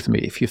work with me,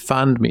 if you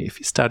fund me, if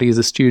you study as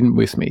a student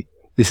with me,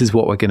 this is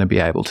what we're going to be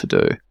able to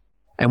do.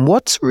 And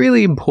what's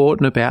really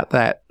important about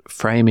that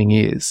framing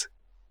is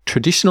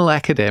traditional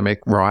academic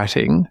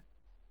writing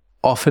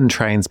often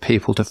trains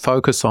people to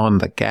focus on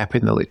the gap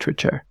in the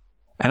literature.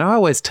 And I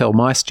always tell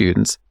my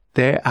students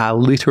there are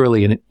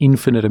literally an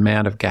infinite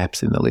amount of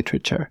gaps in the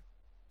literature.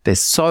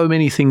 There's so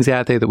many things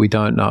out there that we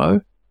don't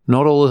know.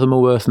 Not all of them are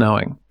worth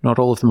knowing. Not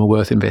all of them are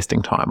worth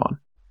investing time on.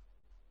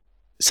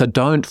 So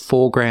don't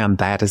foreground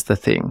that as the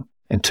thing.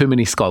 And too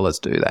many scholars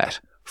do that.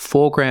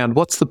 Foreground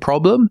what's the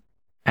problem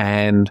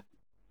and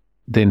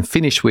then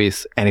finish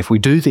with, and if we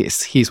do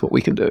this, here's what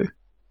we can do.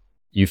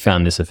 You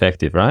found this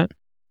effective, right?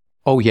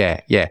 Oh, yeah.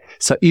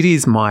 So it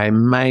is my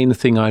main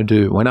thing I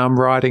do when I'm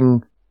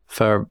writing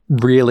for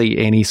really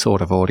any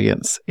sort of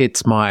audience.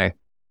 It's my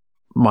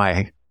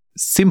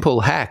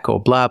simple hack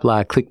or blah,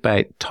 blah,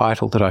 clickbait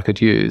title that I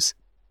could use.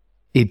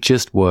 It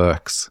just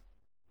works.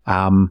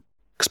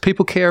 Because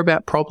people care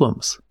about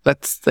problems.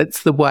 That's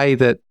the way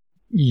that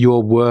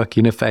your work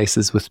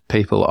interfaces with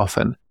people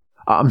often.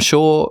 I'm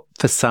sure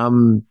for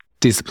some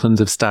disciplines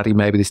of study,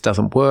 maybe this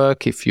doesn't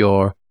work. If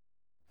you're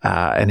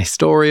an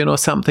historian or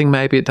something,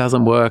 maybe it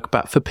doesn't work.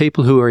 But for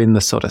people who are in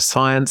the sort of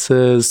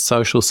sciences,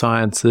 social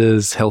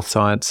sciences, health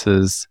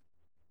sciences,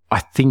 I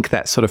think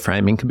that sort of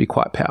framing can be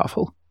quite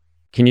powerful.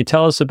 Can you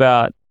tell us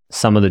about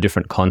some of the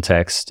different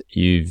contexts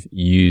you've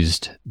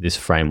used this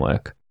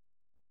framework?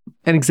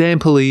 An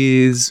example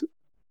is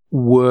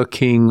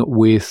working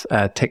with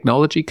a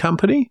technology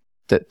company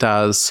that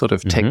does sort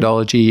of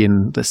technology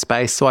in the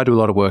space. So I do a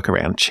lot of work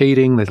around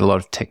cheating. There's a lot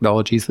of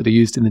technologies that are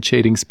used in the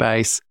cheating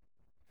space.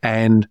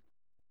 And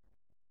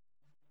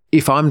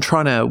if I'm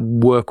trying to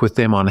work with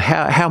them on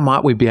how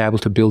might we be able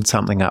to build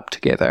something up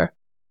together,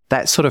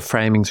 that sort of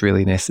framing is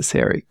really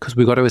necessary because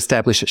we've got to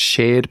establish a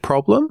shared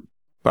problem.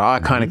 But I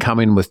kind of come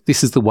in with,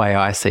 this is the way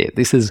I see it.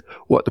 This is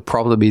what the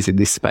problem is in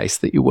this space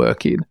that you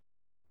work in.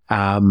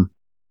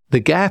 The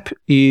gap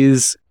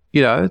is,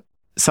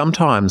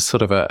 sometimes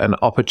sort of an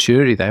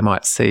opportunity they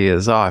might see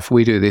as, if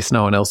we do this,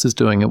 no one else is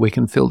doing it, we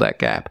can fill that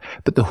gap.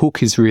 But the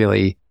hook is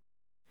really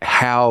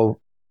how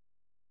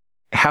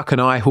can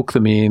I hook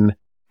them in?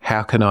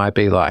 How can I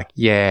be like,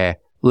 yeah,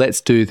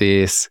 let's do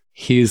this.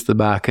 Here's the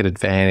market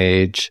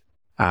advantage.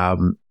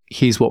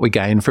 Here's what we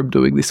gain from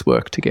doing this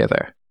work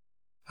together.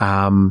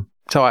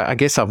 So I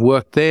guess I've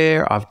worked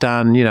there. I've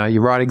done,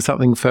 you're writing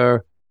something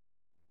for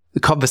the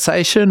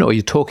conversation or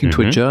you're talking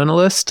to a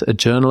journalist. A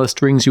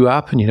journalist rings you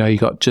up and, you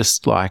got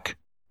just like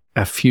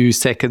a few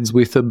seconds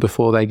with them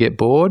before they get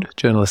bored.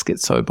 Journalists get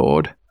so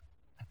bored.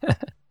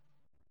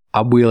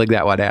 I'm wheeling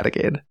that one out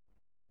again.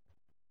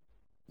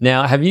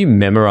 Now, have you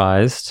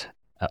memorized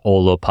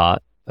all or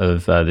part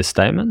of this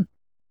statement?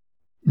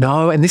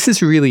 No, and this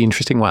is a really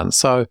interesting one.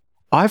 So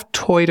I've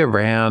toyed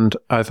around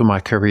over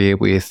my career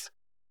with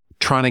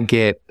trying to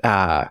get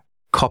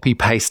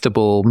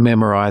copy-pastable,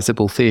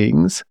 memorizable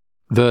things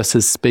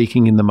versus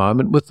speaking in the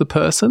moment with the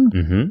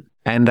person.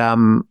 And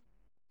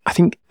I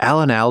think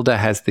Alan Alda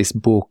has this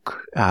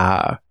book,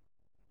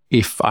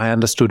 If I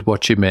Understood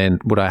What You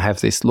Meant, Would I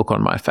Have This Look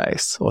on My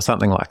Face, or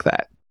something like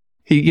that.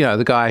 He,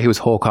 the guy who was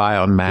Hawkeye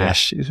on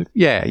MASH.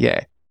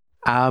 Yeah.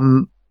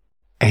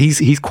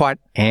 He's quite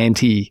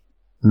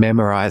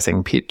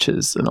anti-memorizing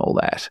pictures and all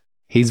that.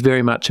 He's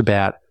very much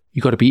about,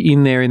 you got to be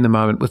in there in the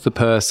moment with the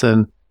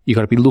person. You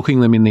got to be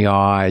looking them in the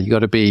eye. You got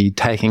to be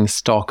taking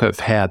stock of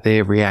how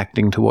they're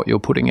reacting to what you're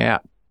putting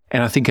out.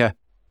 And I think a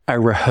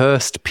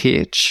rehearsed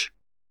pitch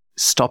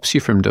stops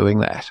you from doing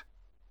that.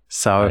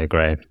 So I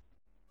agree.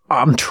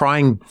 I'm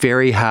trying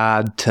very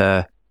hard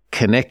to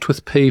connect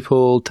with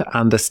people, to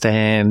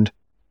understand,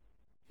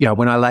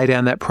 when I lay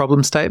down that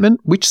problem statement,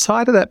 which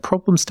side of that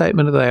problem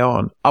statement are they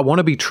on? I want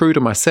to be true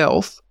to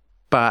myself,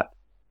 but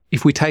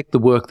if we take the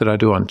work that I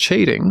do on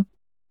cheating,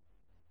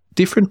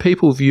 different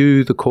people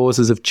view the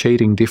causes of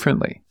cheating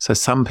differently. So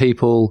some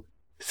people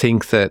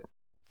think that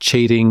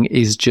cheating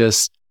is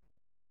just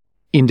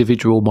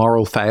individual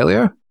moral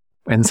failure,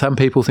 and some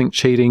people think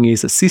cheating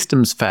is a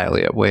systems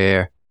failure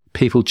where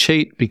people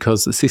cheat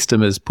because the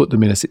system has put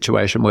them in a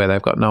situation where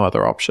they've got no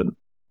other option.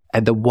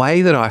 And the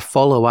way that I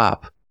follow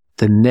up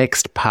the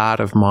next part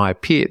of my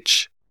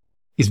pitch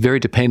is very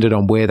dependent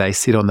on where they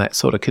sit on that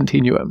sort of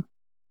continuum.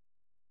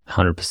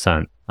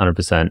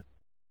 100%.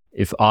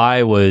 If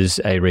I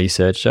was a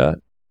researcher,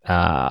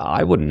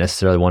 I wouldn't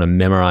necessarily want to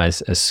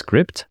memorize a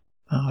script.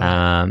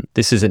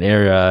 This is an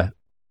area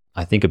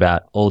I think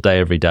about all day,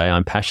 every day.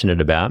 I'm passionate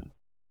about.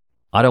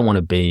 I don't want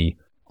to be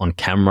on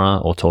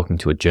camera or talking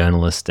to a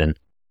journalist and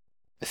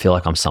feel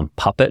like I'm some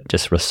puppet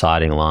just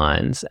reciting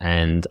lines.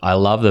 And I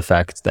love the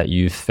fact that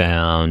you've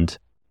found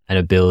an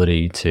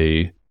ability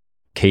to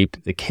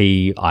keep the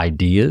key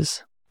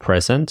ideas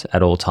present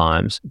at all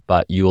times,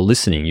 but you're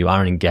listening, you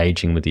are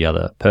engaging with the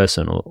other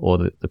person or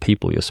the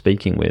people you're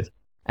speaking with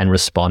and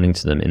responding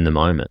to them in the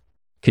moment.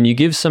 Can you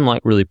give some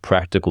like really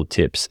practical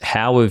tips?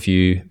 How have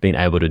you been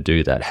able to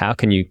do that? How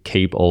can you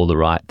keep all the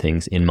right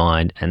things in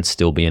mind and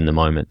still be in the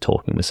moment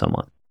talking with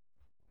someone?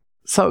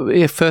 So,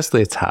 yeah,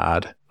 firstly, it's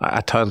hard.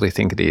 I totally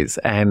think it is.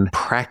 And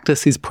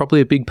practice is probably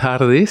a big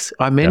part of this.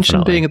 I mentioned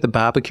Definitely. being at the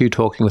barbecue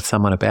talking with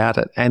someone about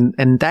it,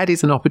 and that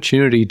is an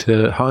opportunity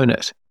to hone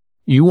it.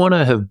 You want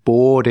to have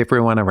bored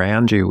everyone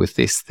around you with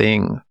this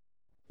thing,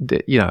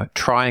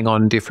 trying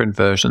on different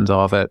versions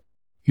of it.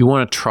 You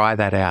want to try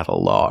that out a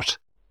lot.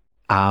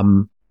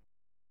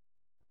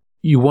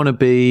 You want to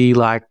be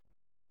like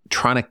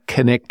trying to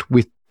connect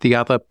with the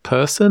other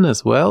person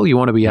as well. You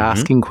want to be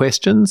asking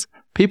questions.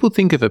 People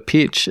think of a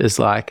pitch as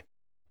like,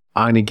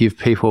 I only give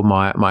people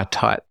my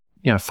tight,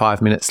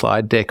 5-minute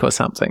slide deck or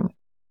something.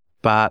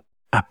 But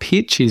a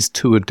pitch is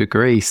to a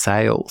degree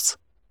sales.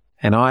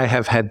 And I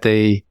have had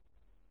the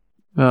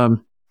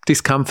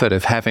discomfort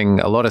of having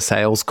a lot of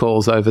sales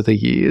calls over the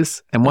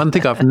years. And one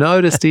thing I've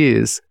noticed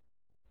is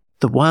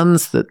the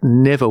ones that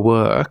never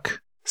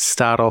work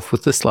start off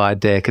with the slide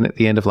deck, and at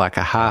the end of like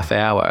a half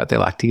hour, they're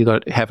like, do you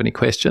have any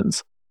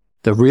questions?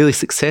 The really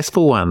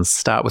successful ones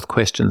start with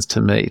questions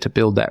to me to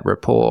build that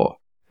rapport,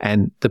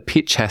 and the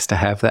pitch has to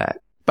have that.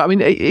 But I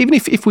mean, even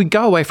if we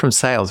go away from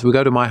sales, we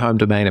go to my home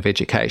domain of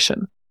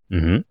education.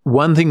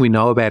 One thing we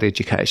know about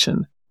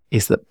education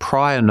is that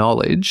prior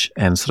knowledge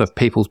and sort of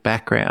people's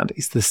background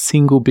is the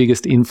single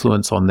biggest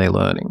influence on their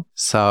learning.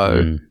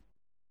 So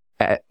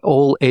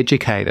all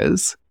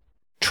educators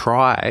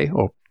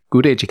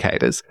good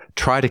educators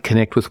try to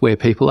connect with where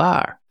people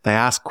are. They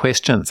ask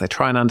questions. They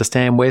try and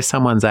understand where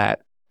someone's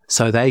at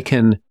so they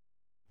can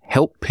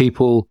help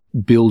people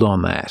build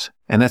on that.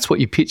 And that's what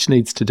your pitch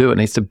needs to do. It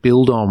needs to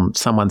build on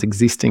someone's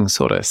existing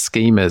sort of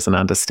schemas and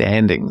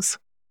understandings.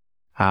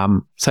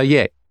 So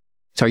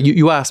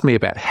you asked me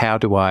about how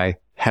do I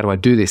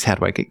do this? How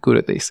do I get good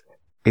at this?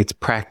 It's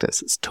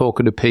practice. It's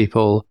talking to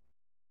people.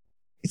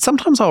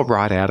 Sometimes I'll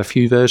write out a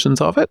few versions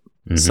of it.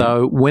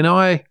 So when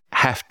I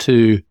have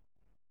to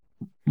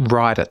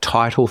write a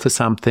title for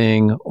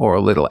something or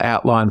a little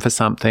outline for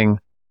something,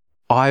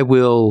 I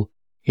will,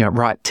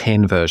 write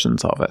 10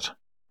 versions of it,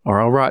 or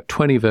I'll write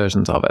 20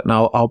 versions of it, and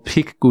I'll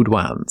pick good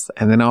ones,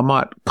 and then I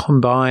might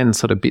combine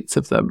sort of bits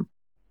of them.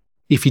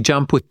 If you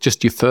jump with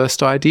just your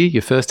first idea,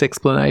 your first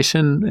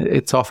explanation,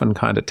 it's often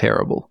kind of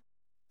terrible.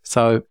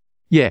 So,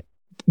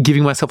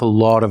 giving myself a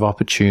lot of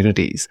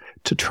opportunities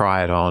to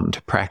try it on,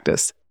 to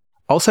practice.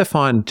 I also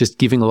find just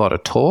giving a lot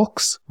of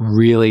talks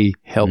really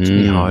helps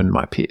me hone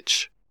my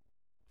pitch.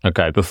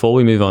 Okay, before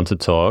we move on to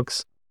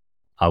talks,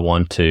 I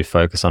want to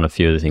focus on a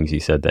few of the things you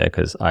said there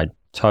because I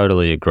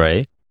totally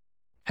agree.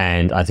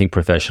 And I think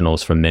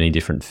professionals from many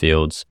different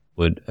fields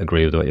would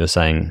agree with what you're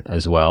saying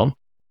as well.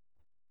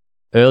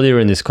 Earlier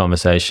in this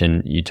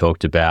conversation, you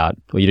talked about,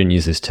 well, you didn't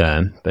use this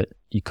term, but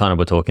you kind of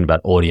were talking about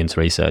audience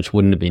research.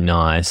 Wouldn't it be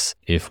nice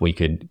if we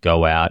could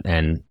go out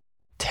and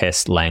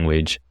test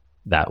language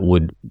that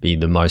would be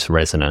the most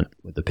resonant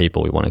with the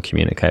people we want to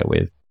communicate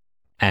with?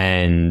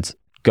 And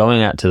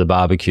going out to the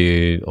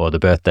barbecue or the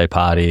birthday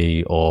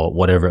party or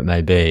whatever it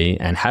may be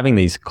and having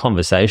these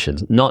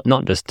conversations, not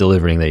just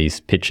delivering these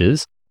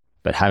pitches,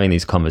 but having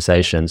these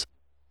conversations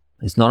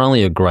is not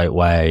only a great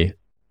way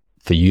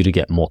for you to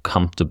get more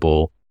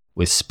comfortable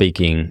with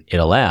speaking it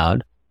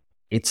aloud,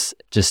 it's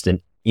just an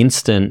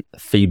instant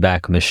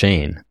feedback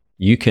machine.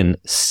 You can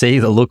see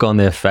the look on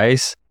their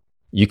face.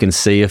 You can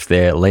see if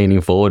they're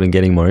leaning forward and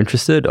getting more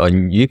interested, or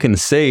you can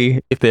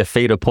see if their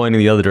feet are pointing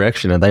the other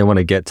direction and they want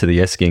to get to the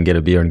esky and get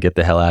a beer and get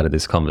the hell out of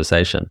this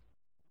conversation,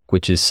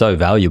 which is so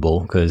valuable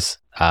because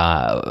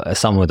as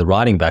someone with a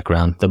writing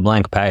background, the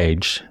blank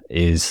page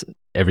is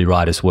every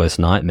writer's worst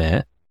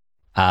nightmare.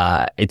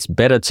 It's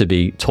better to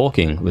be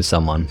talking with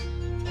someone.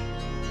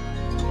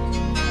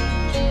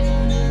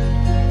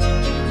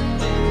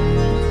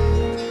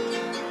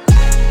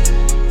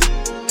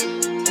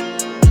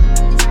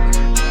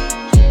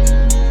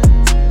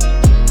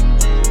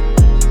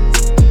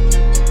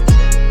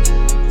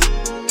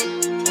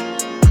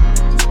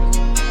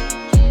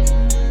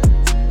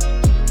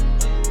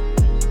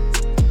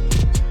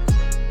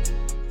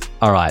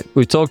 All right,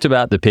 we've talked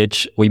about the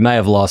pitch. We may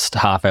have lost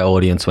half our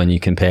audience when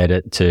you compared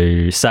it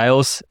to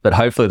sales, but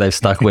hopefully they've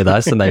stuck with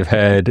us and they've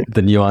heard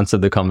the nuance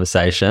of the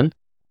conversation.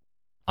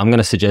 I'm going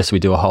to suggest we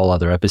do a whole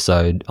other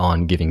episode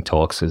on giving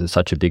talks because it's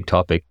such a big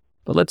topic.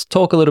 But let's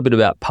talk a little bit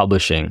about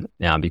publishing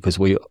now, because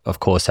we, of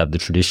course, have the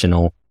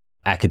traditional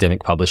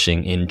academic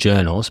publishing in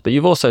journals, but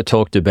you've also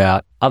talked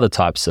about other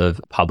types of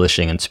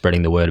publishing and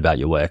spreading the word about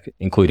your work,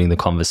 including the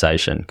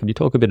conversation. Could you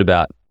talk a bit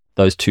about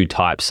those two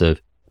types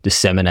of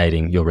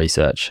disseminating your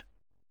research?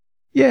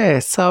 Yeah,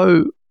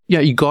 so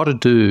you got to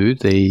do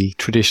the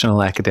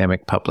traditional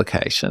academic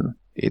publication.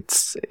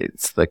 It's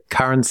the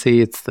currency,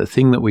 it's the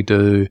thing that we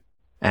do,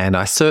 and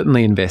I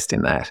certainly invest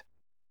in that.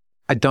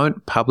 I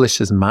don't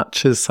publish as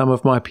much as some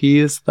of my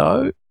peers,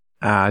 though.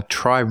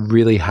 Try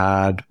really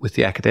hard with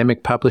the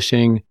academic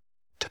publishing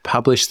to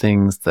publish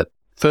things that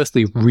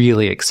firstly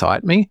really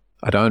excite me.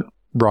 I don't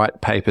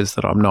write papers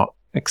that I'm not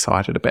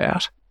excited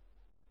about.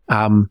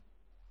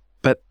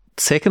 But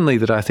secondly,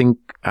 that I think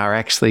are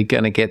actually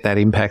going to get that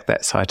impact,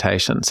 that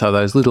citation. So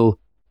those little,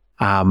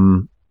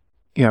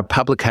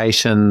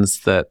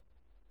 publications that,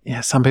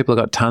 some people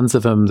have got tons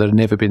of them that have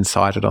never been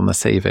cited on the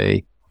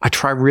CV. I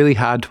try really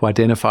hard to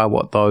identify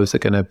what those are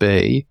going to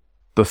be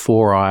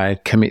before I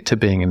commit to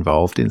being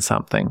involved in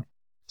something.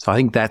 So I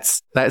think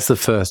that's the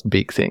first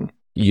big thing.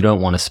 You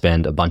don't want to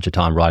spend a bunch of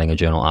time writing a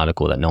journal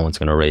article that no one's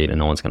going to read and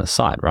no one's going to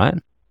cite, right?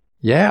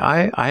 Yeah,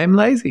 I am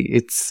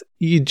lazy.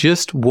 You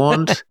just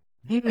want,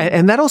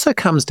 and that also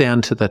comes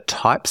down to the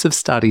types of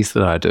studies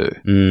that I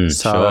do.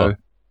 Sure.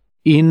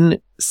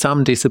 In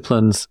some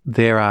disciplines,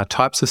 there are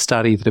types of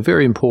study that are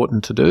very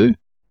important to do,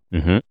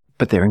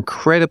 but they're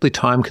incredibly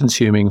time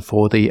consuming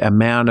for the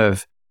amount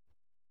of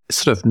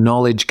sort of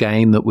knowledge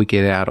gain that we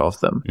get out of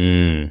them.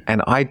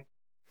 And I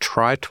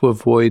try to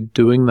avoid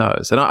doing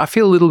those. And I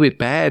feel a little bit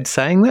bad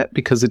saying that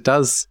because it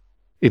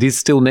is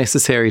still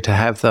necessary to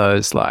have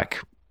those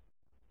like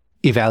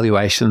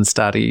evaluation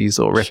studies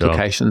or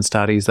replication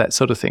studies, that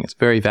sort of thing. It's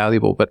very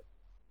valuable. But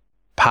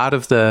part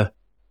of the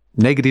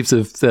negatives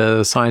of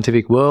the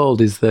scientific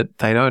world is that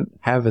they don't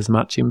have as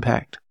much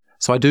impact.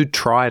 So I do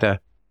try to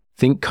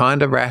think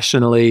kind of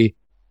rationally,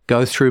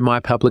 go through my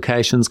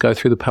publications, go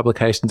through the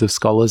publications of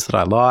scholars that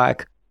I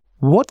like.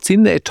 What's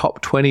in their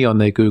top 20 on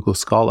their Google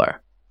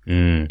Scholar?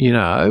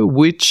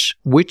 Which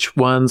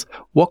ones,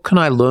 what can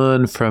I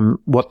learn from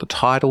what the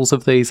titles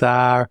of these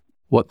are,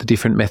 what the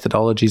different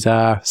methodologies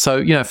are?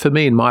 So, for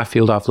me in my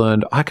field, I've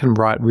learned I can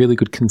write really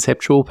good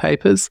conceptual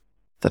papers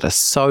that are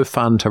so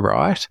fun to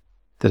write,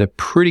 that are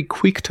pretty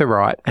quick to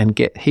write and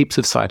get heaps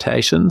of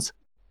citations,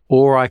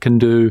 or I can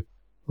do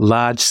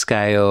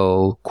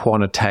large-scale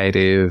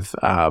quantitative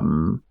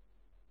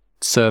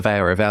survey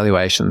or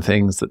evaluation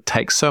things that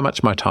take so much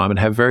of my time and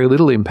have very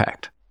little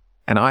impact.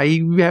 And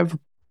I have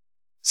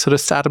sort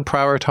of started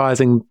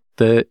prioritizing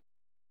the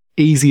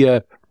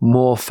easier,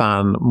 more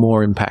fun,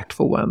 more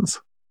impactful ones.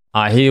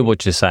 I hear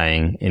what you're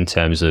saying in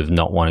terms of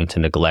not wanting to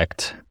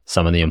neglect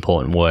some of the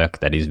important work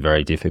that is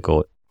very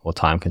difficult or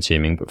time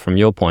consuming. But from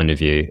your point of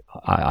view,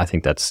 I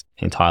think that's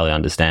entirely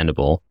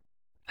understandable.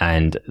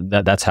 And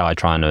that's how I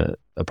try and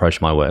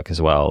approach my work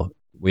as well.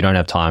 We don't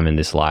have time in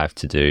this life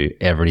to do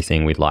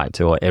everything we'd like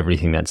to or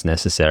everything that's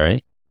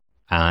necessary.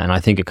 And I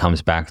think it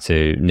comes back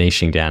to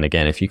niching down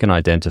again. If you can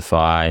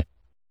identify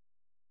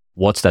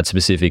what's that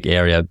specific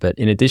area, but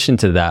in addition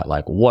to that,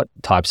 like what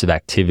types of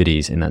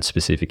activities in that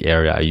specific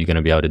area are you going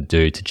to be able to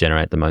do to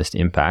generate the most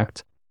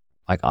impact?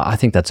 Like, I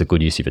think that's a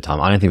good use of your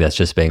time. I don't think that's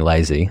just being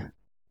lazy.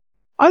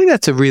 I think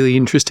that's a really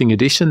interesting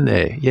addition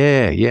there.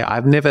 Yeah.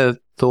 I've never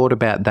thought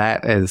about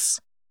that as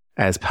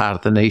part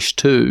of the niche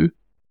too,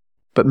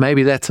 but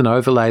maybe that's an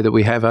overlay that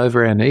we have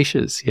over our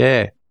niches.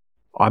 Yeah.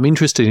 I'm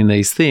interested in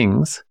these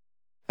things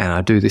and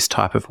I do this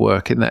type of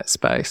work in that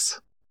space.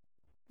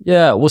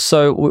 Yeah. Well,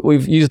 so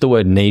we've used the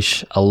word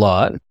niche a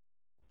lot.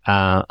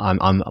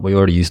 We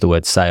already used the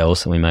word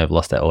sales and we may have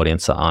lost our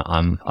audience. So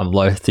I'm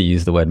loath to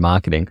use the word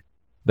marketing,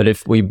 but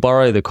if we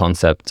borrow the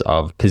concept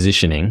of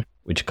positioning,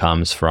 which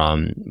comes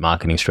from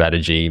marketing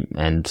strategy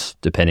and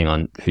depending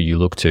on who you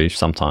look to,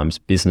 sometimes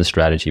business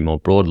strategy more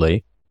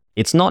broadly,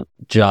 it's not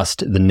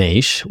just the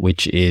niche,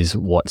 which is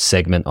what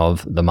segment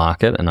of the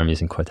market, and I'm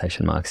using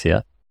quotation marks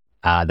here,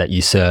 that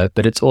you serve,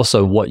 but it's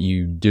also what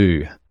you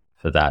do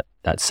for that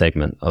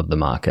segment of the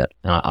market.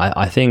 And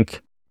I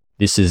think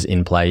this is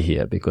in play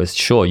here because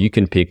sure, you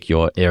can pick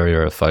your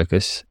area of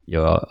focus,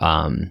 your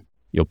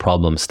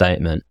problem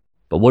statement,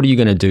 but what are you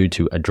going to do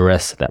to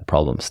address that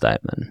problem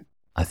statement?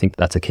 I think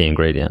that's a key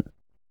ingredient.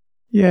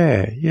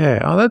 Yeah.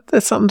 Oh,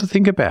 that's something to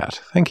think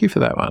about. Thank you for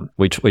that one.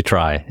 We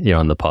try here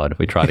on the pod.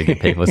 We try to give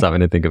people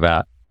something to think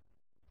about.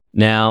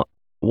 Now,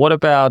 what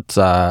about,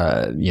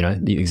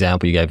 the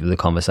example you gave of the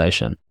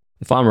conversation?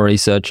 If I'm a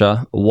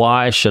researcher,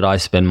 why should I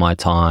spend my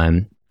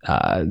time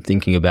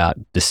thinking about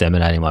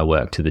disseminating my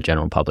work to the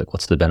general public?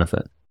 What's the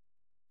benefit?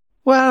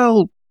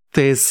 Well,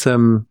 there's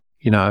some,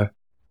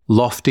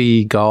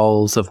 lofty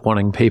goals of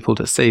wanting people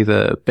to see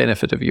the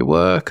benefit of your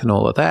work and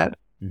all of that.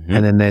 Mm-hmm.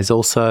 And then there's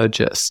also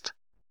just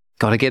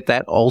got to get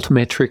that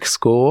altmetric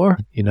score,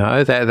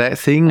 that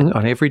thing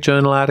on every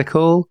journal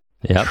article.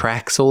 Yep.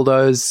 Tracks all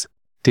those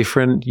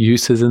different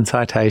uses and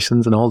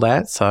citations and all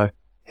that. So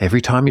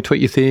every time you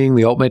tweet your thing,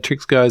 the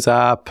altmetrics goes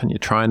up and you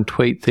try and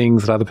tweet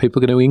things that other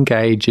people are going to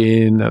engage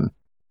in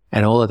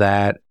and all of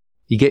that.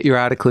 You get your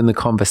article in the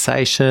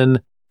conversation.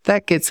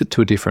 That gets it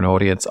to a different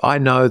audience. I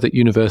know that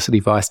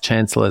university vice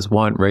chancellors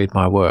won't read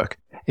my work.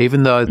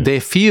 Even though their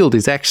field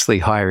is actually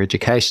higher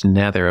education,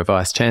 now they're a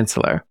vice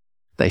chancellor.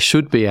 They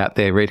should be out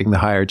there reading the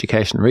higher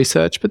education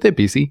research, but they're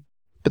busy.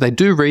 But they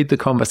do read the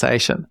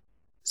conversation.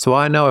 So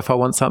I know if I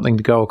want something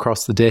to go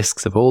across the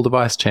desks of all the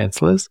vice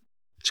chancellors,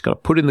 just got to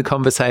put in the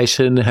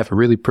conversation, have a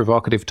really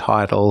provocative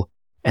title,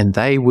 and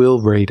they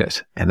will read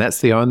it. And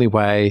that's the only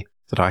way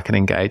that I can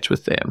engage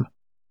with them.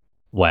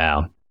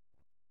 Wow.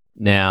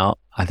 Now,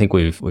 I think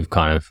we've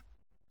kind of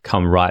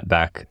come right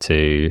back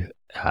to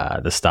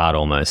the start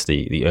almost,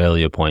 the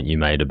earlier point you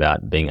made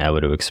about being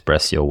able to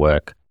express your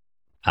work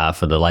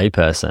for the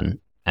layperson.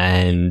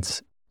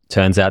 And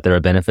turns out there are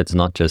benefits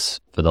not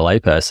just for the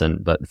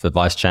layperson, but for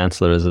vice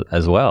chancellors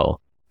as well.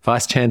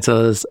 Vice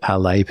chancellors are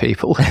lay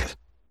people.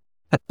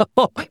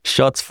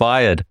 Shots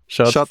fired.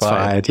 Shots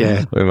fired,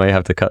 yeah. We may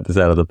have to cut this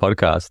out of the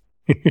podcast.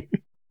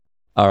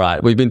 All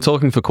right, we've been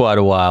talking for quite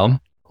a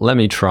while. Let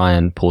me try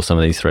and pull some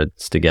of these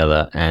threads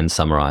together and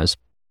summarize.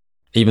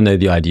 Even though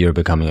the idea of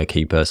becoming a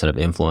key person of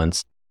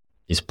influence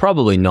is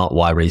probably not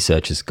why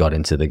researchers got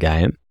into the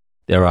game,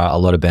 there are a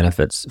lot of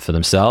benefits for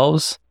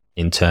themselves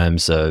in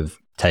terms of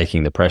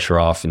taking the pressure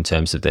off, in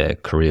terms of their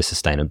career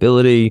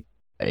sustainability,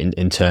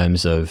 in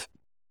terms of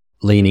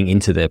leaning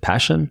into their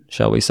passion,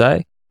 shall we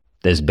say.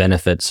 There's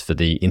benefits for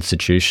the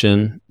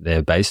institution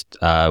they're based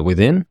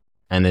within,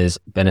 and there's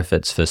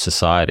benefits for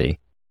society.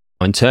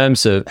 In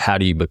terms of how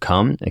do you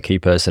become a key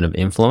person of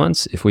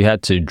influence, if we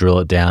had to drill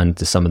it down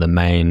to some of the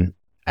main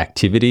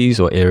activities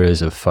or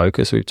areas of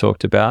focus we've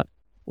talked about,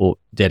 or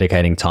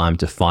dedicating time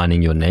to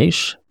finding your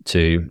niche,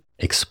 to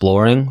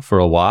exploring for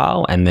a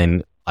while, and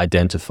then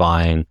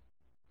identifying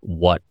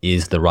what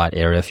is the right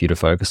area for you to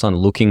focus on,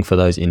 looking for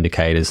those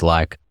indicators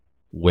like,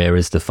 where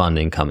is the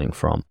funding coming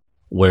from?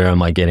 Where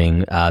am I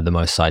getting the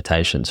most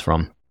citations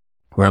from?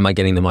 Where am I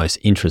getting the most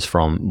interest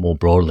from more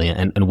broadly?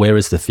 And where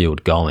is the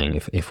field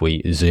going if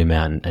we zoom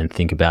out and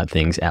think about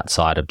things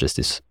outside of just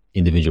this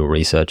individual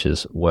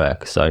researcher's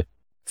work? So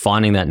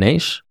finding that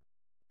niche,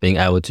 being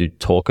able to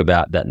talk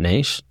about that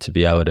niche, to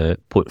be able to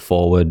put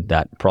forward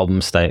that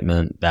problem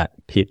statement, that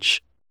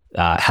pitch,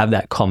 have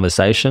that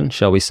conversation,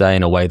 shall we say,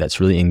 in a way that's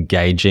really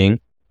engaging,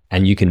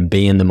 and you can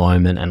be in the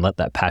moment and let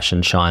that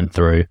passion shine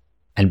through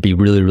and be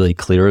really, really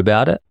clear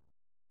about it.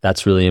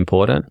 That's really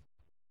important.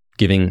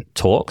 Giving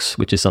talks,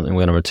 which is something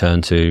we're going to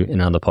return to in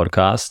another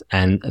podcast,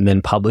 and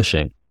then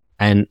publishing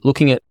and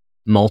looking at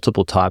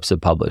multiple types of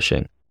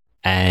publishing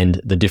and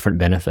the different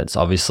benefits.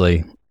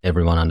 Obviously,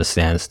 everyone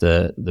understands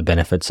the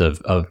benefits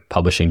of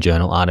publishing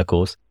journal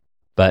articles,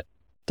 but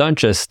don't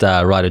just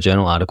write a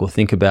journal article.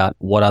 Think about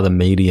what other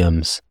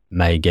mediums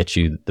may get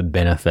you the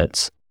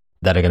benefits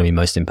that are going to be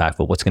most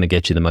impactful. What's going to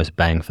get you the most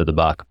bang for the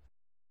buck?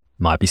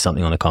 Might be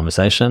something on a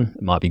conversation.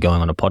 It might be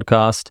going on a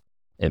podcast.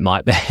 It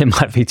might be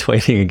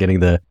tweeting and getting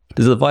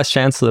does the Vice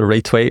Chancellor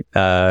retweet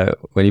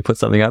when you put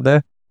something out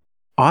there?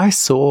 I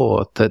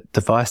saw that the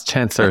Vice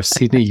Chancellor of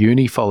Sydney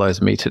Uni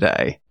follows me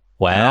today.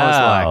 Wow. And I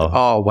was like,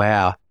 oh,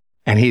 wow.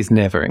 And he's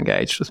never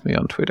engaged with me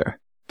on Twitter,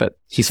 but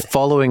he's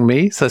following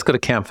me. So it's got to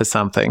count for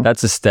something.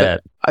 That's a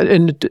step.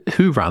 And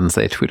who runs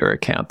their Twitter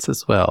accounts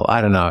as well?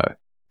 I don't know.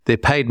 They're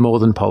paid more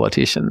than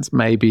politicians.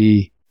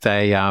 Maybe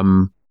they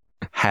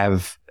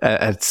have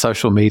a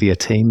social media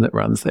team that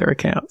runs their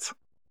accounts.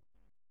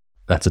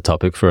 That's a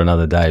topic for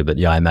another day. But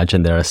yeah, I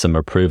imagine there are some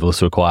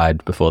approvals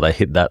required before they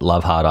hit that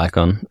love heart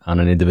icon on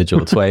an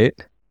individual tweet.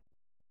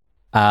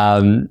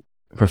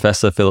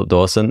 Professor Phillip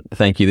Dawson,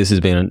 thank you. This has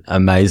been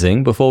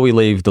amazing. Before we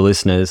leave the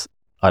listeners,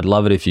 I'd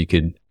love it if you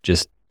could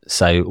just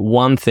say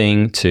one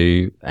thing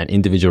to an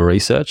individual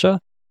researcher,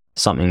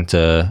 something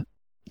to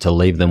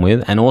leave them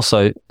with, and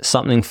also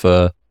something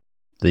for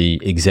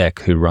the exec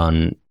who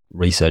run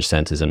research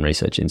centers and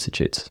research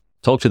institutes.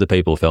 Talk to the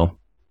people, Phil.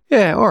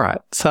 Yeah, all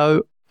right.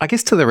 So I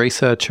guess to the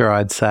researcher,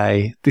 I'd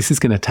say this is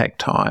going to take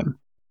time,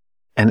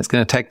 and it's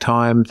going to take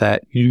time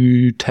that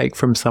you take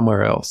from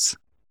somewhere else.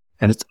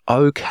 And it's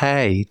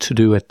okay to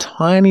do a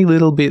tiny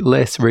little bit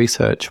less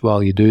research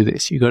while you do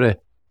this. You got to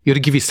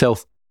give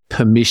yourself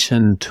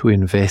permission to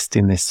invest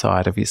in this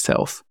side of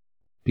yourself,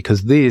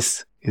 because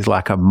this is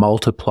like a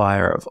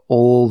multiplier of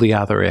all the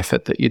other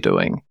effort that you're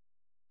doing.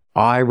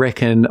 I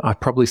reckon I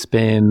probably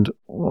spend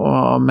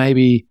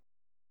maybe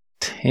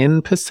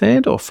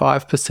 10% or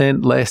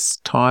 5% less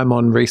time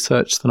on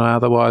research than I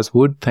otherwise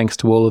would, thanks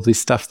to all of this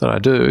stuff that I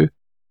do.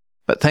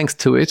 But thanks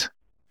to it,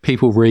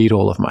 people read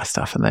all of my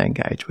stuff and they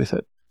engage with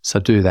it. So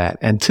do that.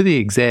 And to the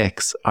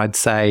execs, I'd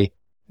say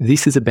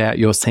this is about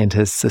your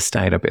center's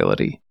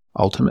sustainability,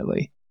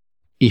 ultimately.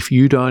 If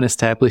you don't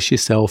establish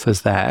yourself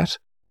as that,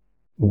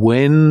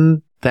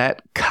 when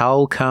that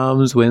cull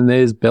comes, when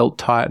there's belt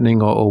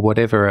tightening or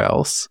whatever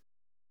else,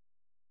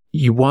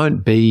 you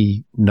won't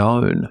be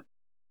known.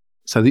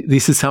 So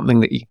this is something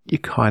that you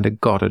kind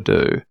of got to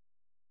do.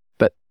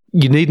 But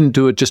you needn't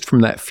do it just from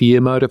that fear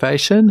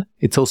motivation.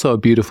 It's also a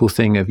beautiful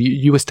thing of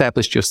you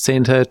established your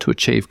center to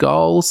achieve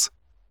goals.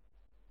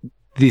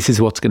 This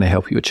is what's going to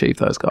help you achieve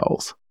those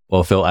goals.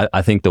 Well, Phil,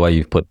 I think the way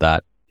you've put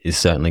that is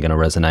certainly going to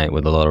resonate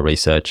with a lot of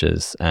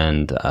researchers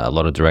and a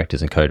lot of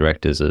directors and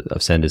co-directors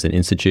of centers and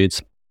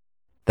institutes.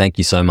 Thank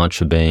you so much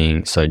for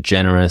being so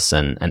generous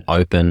and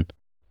open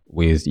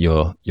with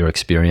your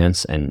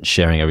experience and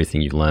sharing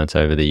everything you've learnt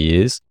over the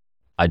years.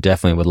 I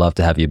definitely would love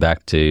to have you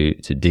back to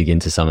dig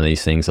into some of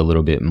these things a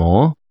little bit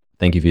more.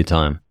 Thank you for your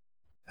time.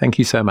 Thank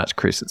you so much,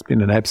 Chris. It's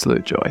been an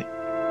absolute joy.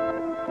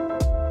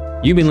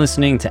 You've been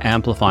listening to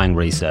Amplifying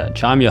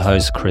Research. I'm your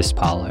host, Chris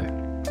Parlow.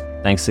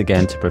 Thanks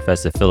again to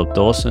Professor Phillip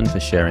Dawson for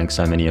sharing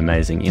so many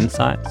amazing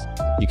insights.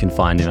 You can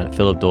find him at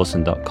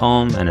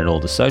philipdawson.com and at all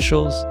the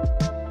socials.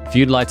 If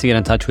you'd like to get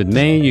in touch with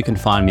me, you can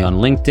find me on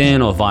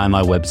LinkedIn or via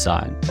my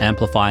website,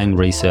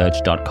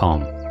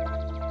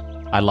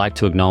 amplifyingresearch.com. I'd like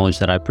to acknowledge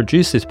that I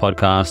produce this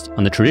podcast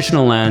on the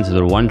traditional lands of the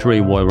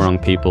Wurundjeri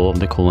Woiwurrung people of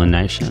the Kulin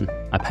Nation.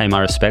 I pay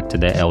my respect to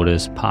their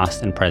elders,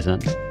 past and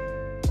present.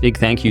 Big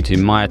thank you to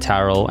Maya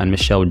Tarrell and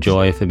Michelle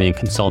Joy for being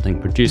consulting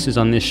producers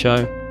on this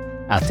show.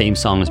 Our theme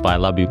song is by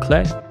La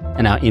Boucle,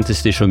 and our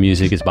interstitial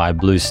music is by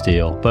Blue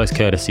Steel, both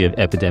courtesy of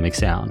Epidemic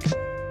Sound.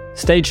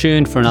 Stay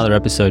tuned for another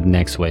episode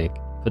next week.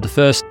 For the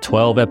first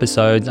 12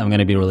 episodes, I'm going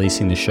to be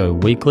releasing the show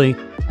weekly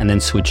and then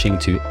switching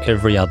to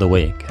every other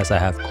week, as I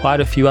have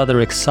quite a few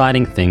other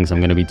exciting things I'm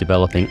going to be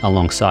developing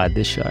alongside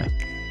this show.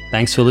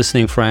 Thanks for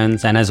listening,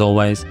 friends, and as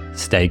always,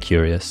 stay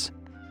curious.